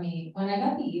that for me. When I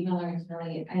got the email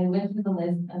originally, I went through the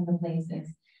list of the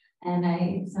places and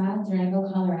I saw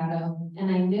Durango, Colorado, and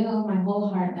I knew my whole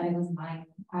heart that it was mine.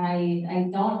 I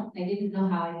didn't know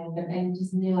how I knew, but I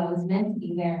just knew I was meant to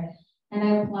be there. And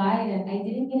I applied and I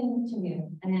didn't get an interview.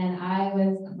 And I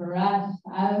was crushed.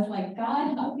 I was like,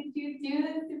 God, how could you do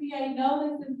this to me? I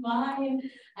know this is mine.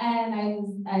 And I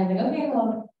was like, okay,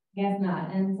 well, guess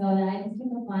not. And so then I just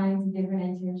kept applying to different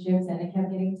internships and I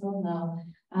kept getting told no.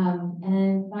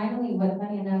 And finally, what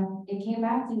funny enough, it came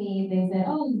back to me. They said,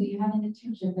 oh, we have an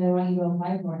internship that I want you to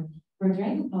apply for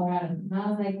Durango, Colorado. And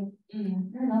I was like, I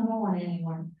don't know if I want it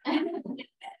anymore.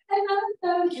 And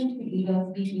that was just the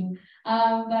ego speaking.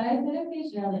 But I did a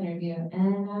facial interview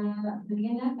and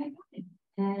again, I got it.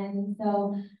 And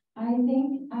so I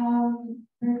think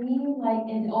for me, like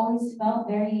it always felt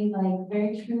very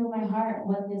true to my heart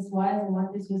what this was and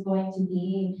what this was going to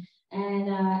be. And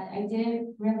I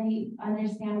didn't really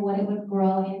understand what it would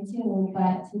grow into,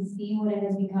 but to see what it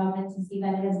has become and to see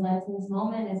that it has led to this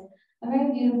moment is a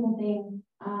very beautiful thing.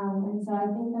 And so I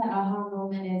think that aha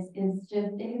moment is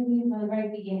just, it can be from the very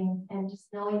beginning and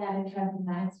just knowing that and trusting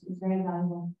that is very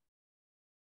valuable.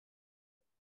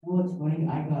 Well, it's funny,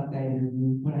 I got that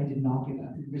interview, but I did not get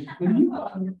that position. When you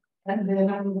and then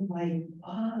I was like,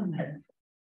 oh,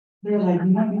 they're like,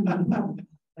 you have to know,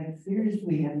 like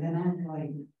seriously. And then I was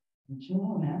like, chill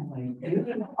on that, like,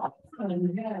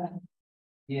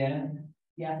 yeah.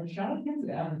 So shout out to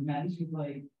Alex, man. She's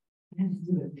like, man, just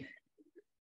do it.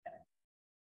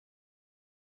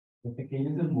 The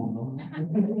pequeños del mundo.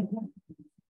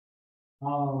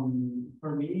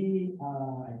 For me,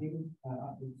 I think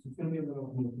it's gonna be a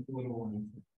little one.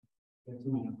 Get to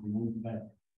my opinion, but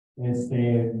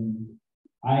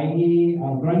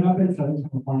growing up in Southern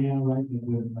California, right,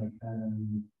 with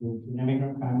an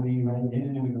immigrant family, right, in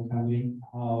an immigrant family,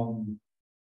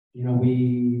 we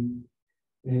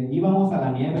íbamos a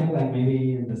la nieve, like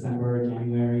maybe in December,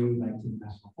 January, like to the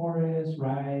national forest,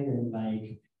 right, and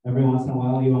like every once in a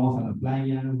while íbamos a la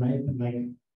playa, right, but like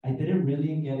I didn't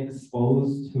really get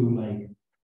exposed to like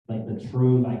the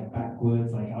true like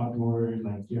backwoods, like outdoors,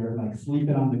 like you're like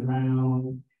sleeping on the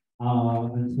ground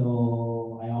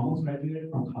until I almost graduated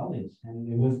from college. And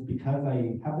it was because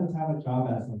I happened to have a job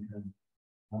as like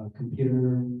a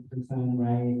computer person,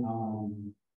 right?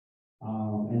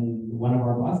 And one of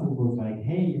our bosses was like,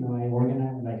 hey, I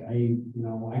organize, like I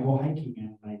go hiking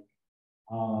and like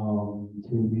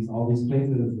to all these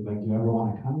places, like, do you ever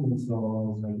want to come? And so I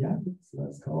was like, yeah,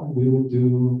 let's go. And we would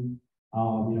do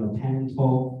 10,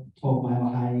 12 mile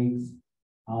hikes.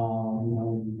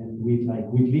 And we'd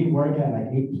leave work at like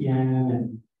 8 p.m.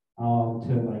 and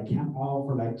to like camp out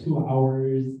for like 2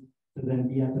 hours to then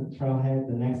be at the trailhead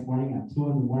the next morning at 2 in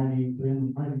the morning, 3 in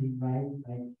the morning, right?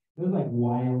 Like it was like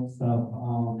wild stuff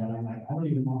that I'm like, I don't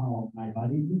even know how my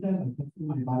body did that. Like,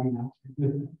 my body now.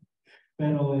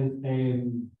 Pero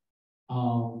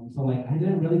so like I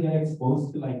didn't really get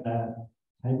exposed to like that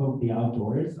type of the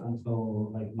outdoors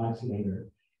until like much later.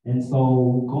 And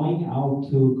so going out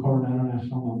to Coronado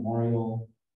National Memorial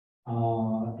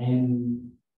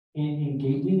and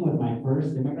engaging with my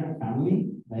first immigrant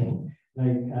family,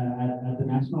 at the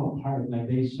national park, like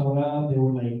they showed up, they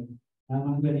were like, nada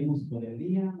más venimos por el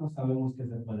día, no sabemos qué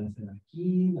se puede hacer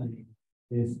aquí, like,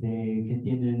 que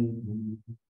tienen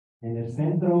en el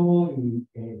centro y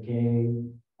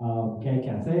qué hay que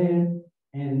hacer.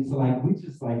 And so like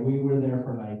we were there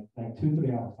for like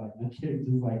 2-3 hours, like the kids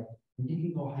just like, you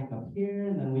can go hike up here,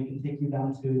 and then we can take you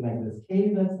down to like this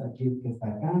cave that's like cave que está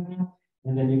acá,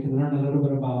 and then you can learn a little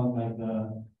bit about like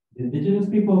the indigenous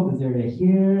people of this area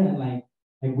here, and like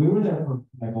we were there for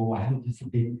like a while, just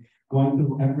like going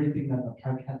through everything that the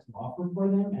park had to offer for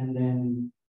them, and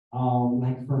then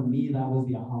like for me that was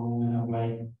the aha moment of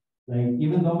like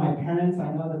even though my parents,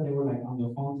 I know that they were like on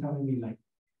the phone telling me like,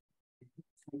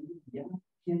 yeah,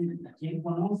 ¿quién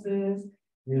conoces?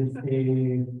 Y and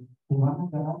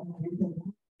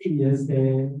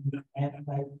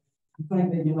like, it's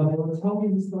like, you know, they would tell me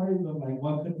the stories of like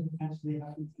what could potentially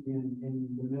happen to me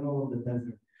in the middle of the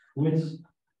desert, which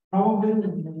probably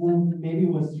maybe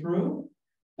was true,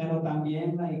 pero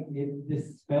también like it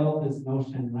dispelled this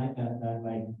notion, right, that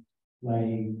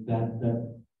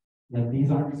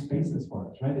these aren't spaces for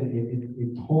us, right?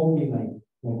 It told me like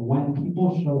when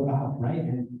people showed up, right,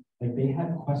 and like they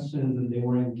had questions and they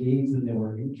were engaged and they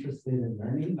were interested in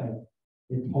learning, like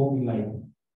it told me like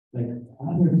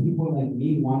other people like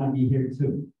me want to be here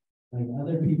too. Like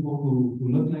other people who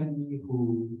look like me,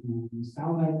 who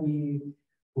sound like me,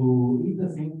 who eat the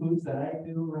same foods that I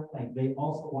do, right? Like they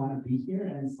also want to be here.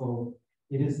 And so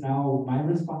it is now my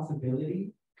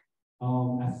responsibility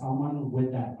as someone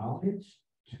with that knowledge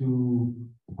to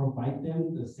provide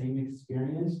them the same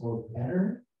experience or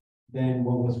better than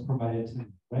what was provided to me,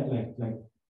 right? Like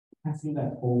passing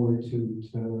that forward to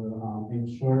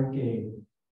ensure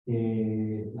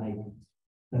like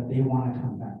that they want to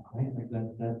come back, right?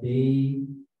 Like that they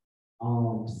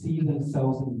see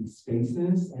themselves in these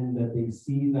spaces and that they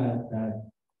see that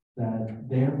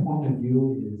their point of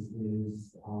view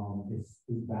is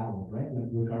valid, right? Like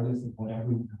regardless of what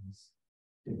everyone else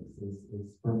thinks,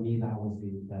 is for me that was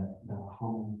the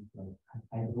home, like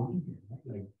I belong here, right?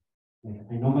 Like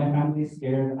I know my family's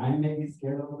scared. I may be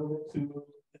scared a little bit too.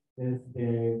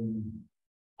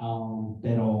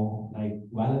 Pero like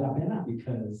vale la pena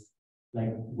because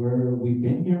like we've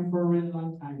been here for a really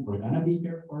long time. We're gonna be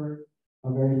here for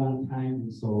a very long time.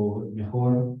 And so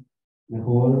mejor you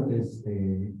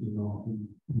know,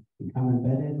 become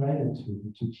embedded, right? And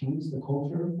to change the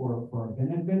culture for our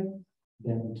benefit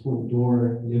than to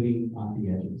endure living on the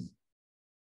edges.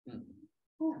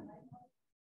 Good.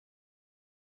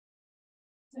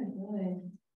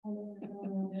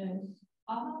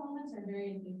 Aha moments are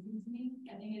very addicting to me.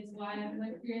 I think it's why I'm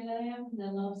the career that I am, because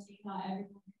I love seeing how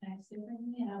everyone connects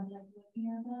differently and I'm like looking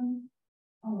at them.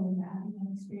 Oh, yeah, I have an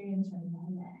experience right now.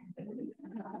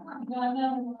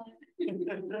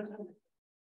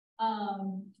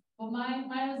 But mine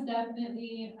was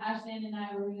definitely, Ashton and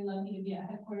I were really lucky to be at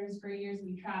headquarters for years.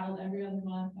 We traveled every other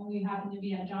month, and we happened to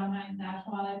be at John Hines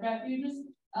National Wildlife Refuge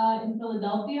in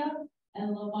Philadelphia,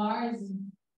 and Lamar is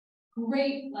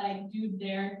great, like, dude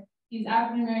there. He's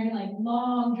African American, like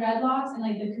long dreadlocks, and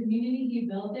like the community he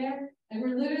built there. Like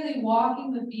we're literally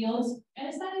walking the fields, and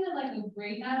it's not even like a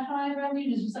great national wildlife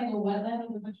refuge. It's just like a wetland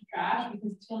with a bunch of trash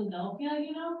because it's Philadelphia,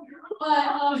 you know.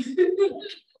 But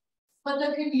but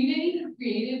the community he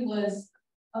created was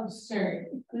absurd.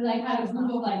 We like had a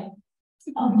group of like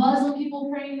Muslim people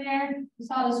praying there. We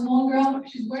saw this one girl,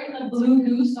 she's wearing the blue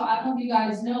goose. So I don't know if you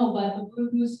guys know, but the blue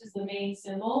goose is the main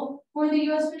symbol for the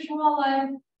U.S. Fish and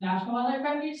Wildlife National Wildlife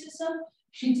Refuge System.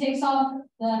 She takes off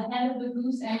the head of the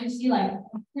goose and you see like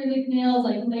acrylic nails,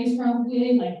 like lace front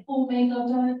wig, like full makeup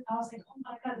done. I was like, oh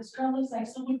my God, this girl looks like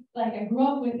someone like I grew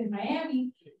up with in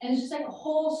Miami. And it's just like a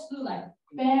whole slew, like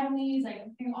families, like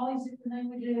all these different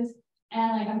languages.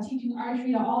 And like I'm teaching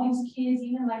archery to all these kids,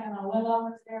 even like an abuela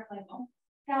was there. I'm like, oh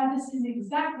God, this is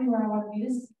exactly where I want to be.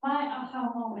 This is my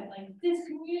aha moment. Like this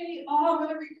community, oh, I'm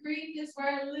gonna recreate this where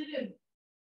I live. It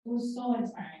was so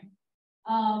inspiring.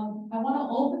 I want to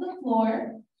open the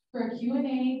floor for a Q&A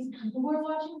to people who are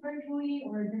watching virtually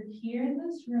or if you're here in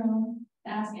this room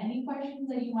to ask any questions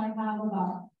that you might have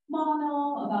about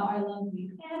MANO, about our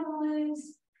lovely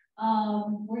panelists.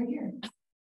 We're here.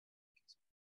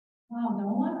 Wow, no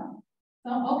one.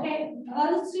 So, okay,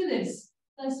 let's do this.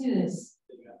 Let's do this.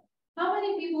 How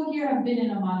many people here have been in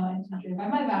a MANO internship? I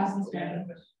might have asked this already.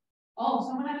 Oh,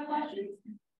 someone had a question?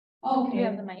 Okay. We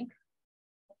have the mic.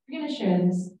 We're going to share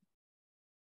this.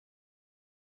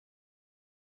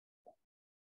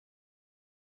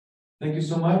 Thank you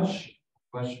so much.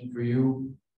 Question for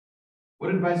you.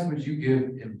 What advice would you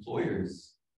give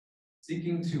employers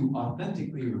seeking to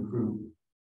authentically recruit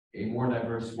a more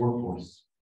diverse workforce?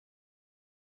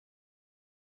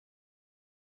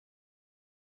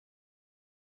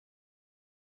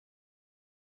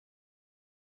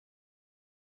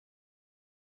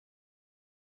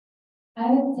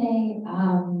 I would say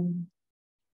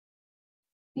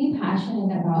be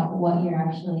passionate about what you're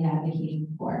actually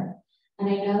advocating for. And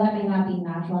I know that may not be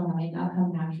natural and that may not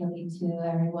come naturally to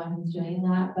everyone who's doing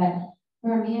that, but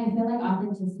for me, I feel like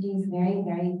authenticity is very,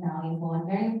 very valuable and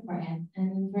very important.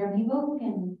 And for people who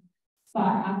can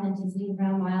spot authenticity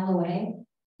from a mile away,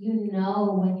 you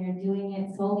know when you're doing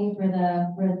it solely for the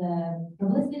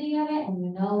publicity of it, and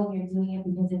you know when you're doing it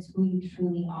because it's who you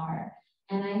truly are.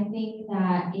 And I think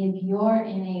that if you're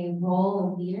in a role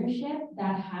of leadership,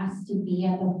 that has to be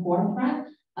at the forefront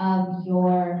of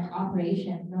your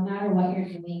operation, no matter what you're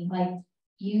doing. Like,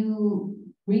 you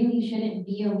really shouldn't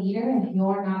be a leader if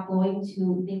you're not going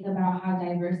to think about how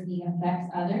diversity affects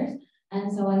others.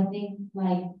 And so I think,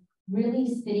 like, really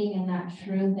sitting in that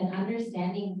truth and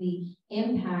understanding the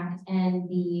impact and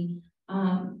the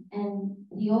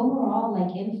overall,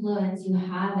 like, influence you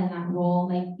have in that role,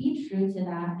 like, be true to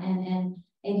that. And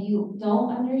if you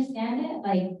don't understand it,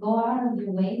 like, go out of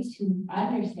your way to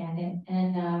understand it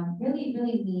and really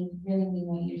mean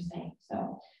what you're saying.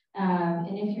 So,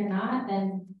 and if you're not,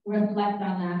 then reflect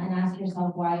on that and ask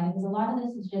yourself why, because a lot of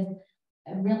this is just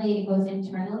really, it goes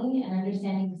internally and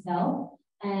understanding self.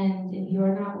 And if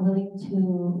you're not willing to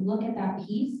look at that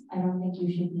piece, I don't think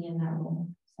you should be in that role.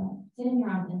 So sit in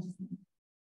your authenticity.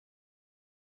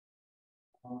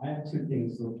 I have two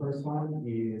things. So first one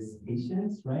is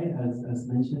patience, right? As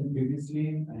mentioned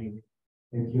previously, like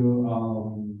if you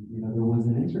you know, there was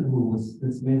an intern who was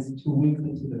dismissed 2 weeks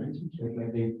into their internship,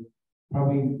 like they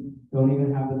probably don't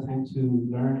even have the time to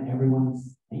learn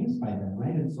everyone's names by then,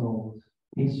 right? And so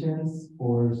patience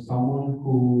for someone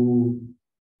who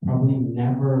probably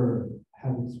never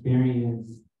have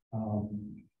experienced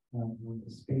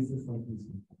spaces like this,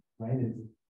 right?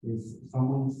 Is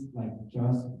someone's like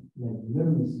just like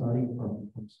literally starting from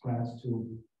scratch to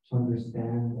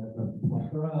understand the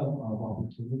plethora of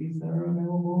opportunities that are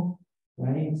available,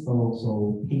 right?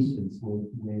 So patience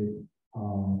with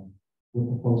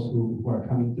the folks who are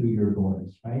coming through your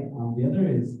doors, right? The other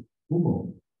is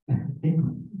Google.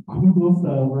 Google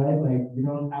stuff, right? Like you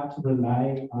don't have to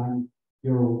rely on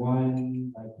your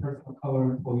one like person of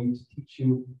color employee to teach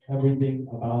you everything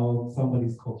about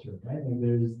somebody's culture, right? Like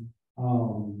there's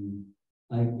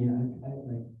like you know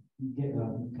like get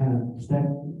kind of step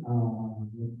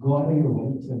go out of your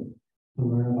way to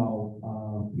learn about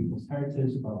people's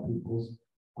heritage, about people's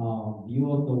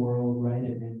view of the world, right?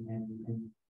 And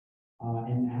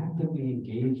actively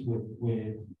engage with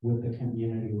the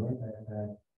community, right?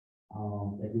 That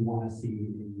you want to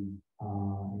see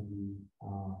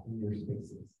in your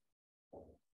spaces.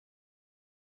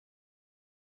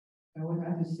 I would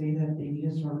have to say that they need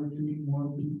to start recruiting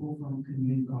more people from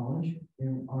community college.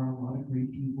 There are a lot of great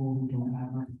people who don't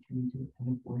have an opportunity to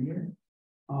attend a 4-year.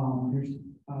 I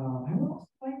would also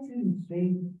like to say,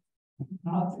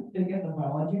 not to pick at the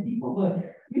biology people, but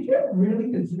you should really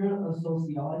consider a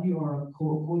sociology or a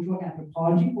cultural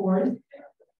anthropology course.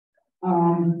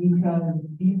 Because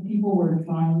these people were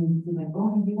trying to like,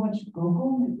 oh, have you watched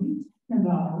Gogo? Like, what are you talking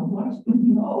about? I would watch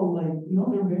no, like, you know,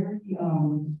 they're very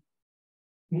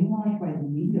brainwashed by the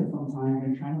media sometimes.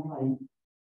 They're trying to like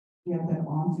get that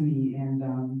onto me. And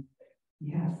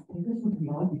yes, take this with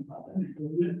theology club.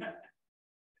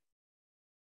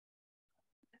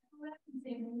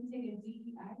 Say when you take a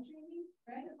DEI training,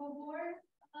 right? Before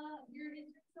your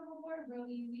internal board, real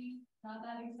easy, not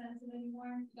that expensive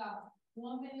anymore. You got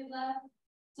 1 minute left.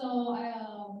 So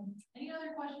any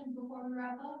other questions before we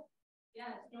wrap up?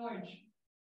 Yes, George.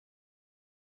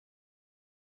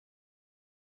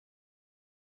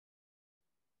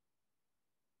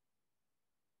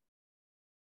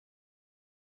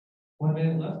 One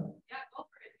minute left? Yeah, go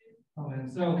for it. Oh man,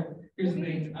 so here's the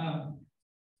thing.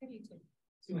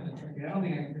 2 minutes, okay, I don't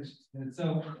think I can finish 2 minutes.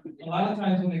 So a lot of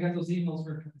times when I got those emails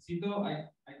for Cafecito, I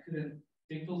couldn't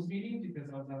take those meetings because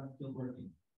I was out in the field working.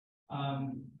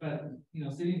 But you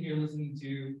know, sitting here listening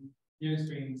to your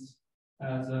experience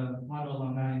as a MANO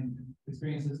alumni,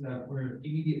 experiences that were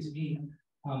immediate to me,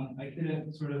 I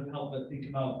couldn't sort of help but think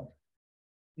about,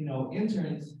 you know,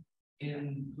 interns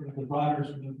in sort of the broader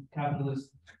sort of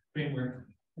capitalist framework.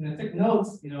 And I took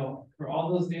notes, you know, for all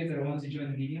those days that I wanted to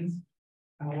join the meetings.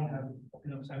 I won't have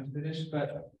enough time to finish,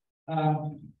 but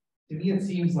to me it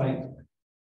seems like,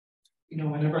 you know,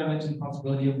 whenever I mentioned the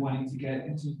possibility of wanting to get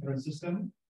into the federal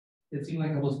system, it seemed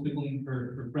like I was quibbling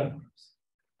for breadcrumbs.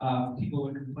 People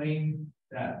would complain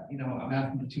that, you know, I'm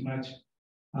asking for too much.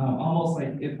 Almost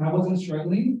like if I wasn't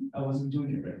struggling, I wasn't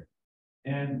doing it right.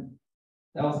 And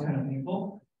that was kind of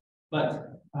painful.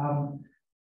 But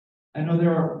I know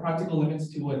there are practical limits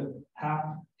to what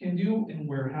HAP can do and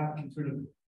where HAP can sort of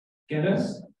get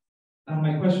us.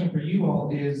 My question for you all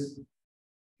is,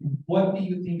 what do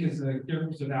you think is a clear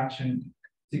course of action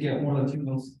to get more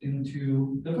Latinos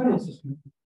into the federal system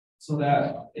so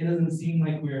that it doesn't seem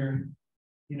like we're,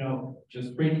 you know,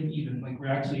 just breaking even, like we're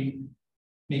actually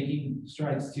making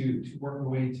strides to work our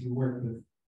way to work with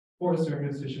Forest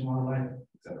Service, Fish and Wildlife,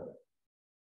 etc.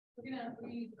 We're gonna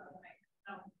read the mic.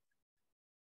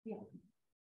 Yeah.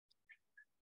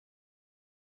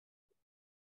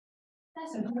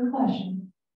 That's a good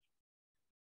question.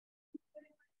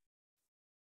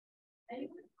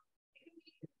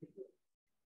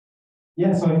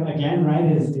 Yeah, so again,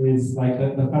 right, is like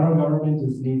the federal government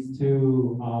just needs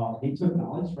to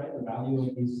acknowledge, right, the value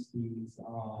of these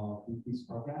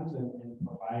programs and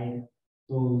provide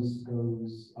those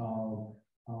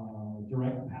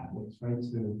direct pathways, right,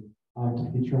 to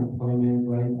future employment,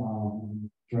 right,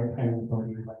 direct hire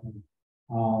authority, like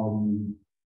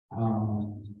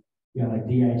yeah, like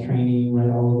DI training,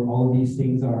 right, all of these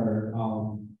things are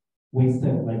ways to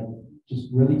like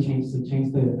just really change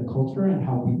the culture and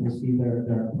how people see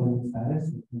their employment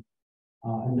status,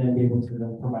 and then be able to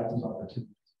then provide those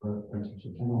opportunities for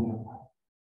internships. I know we have that.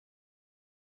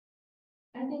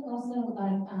 I think also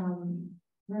like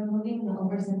removing the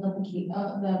oversimplification,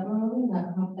 removing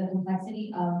the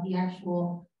complexity of the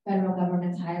actual federal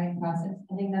government's hiring process.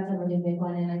 I think that's a really big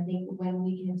one, and I think when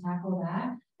we can tackle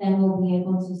that, then we'll be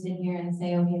able to sit here and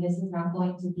say, okay, this is not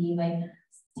going to be like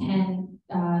 10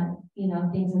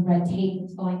 things of red tape.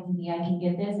 It's going to be, I can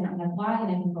get this, I can apply,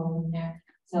 and I can go from there.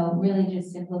 So really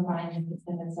just simplifying the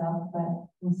system itself, but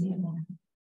we'll see.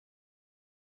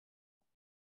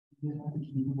 You have to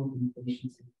keep up with inflation.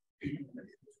 It's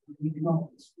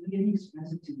really getting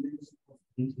expensive to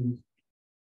live.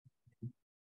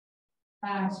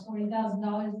 Facts,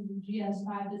 $40,000 in the GS5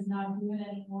 does not do it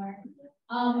anymore.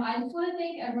 I just want to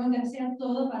thank everyone. Gracias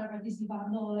todo para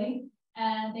participando hoy.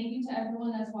 And thank you to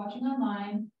everyone that's watching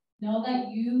online. Know that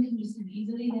you can just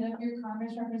easily hit up your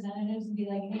Congress representatives and be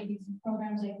like, hey, these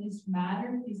programs like this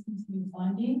matter, these continue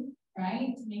funding,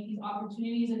 right? To make these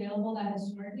opportunities available that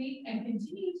historically and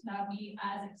continue to not be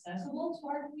as accessible to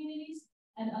our communities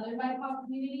and other BIPOC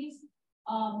communities.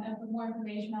 And for more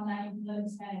information on that, you can go to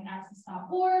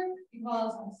HispanicAccess.org, you can follow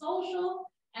us on social.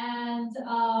 And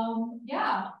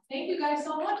yeah, thank you guys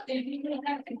so much. Thank you for the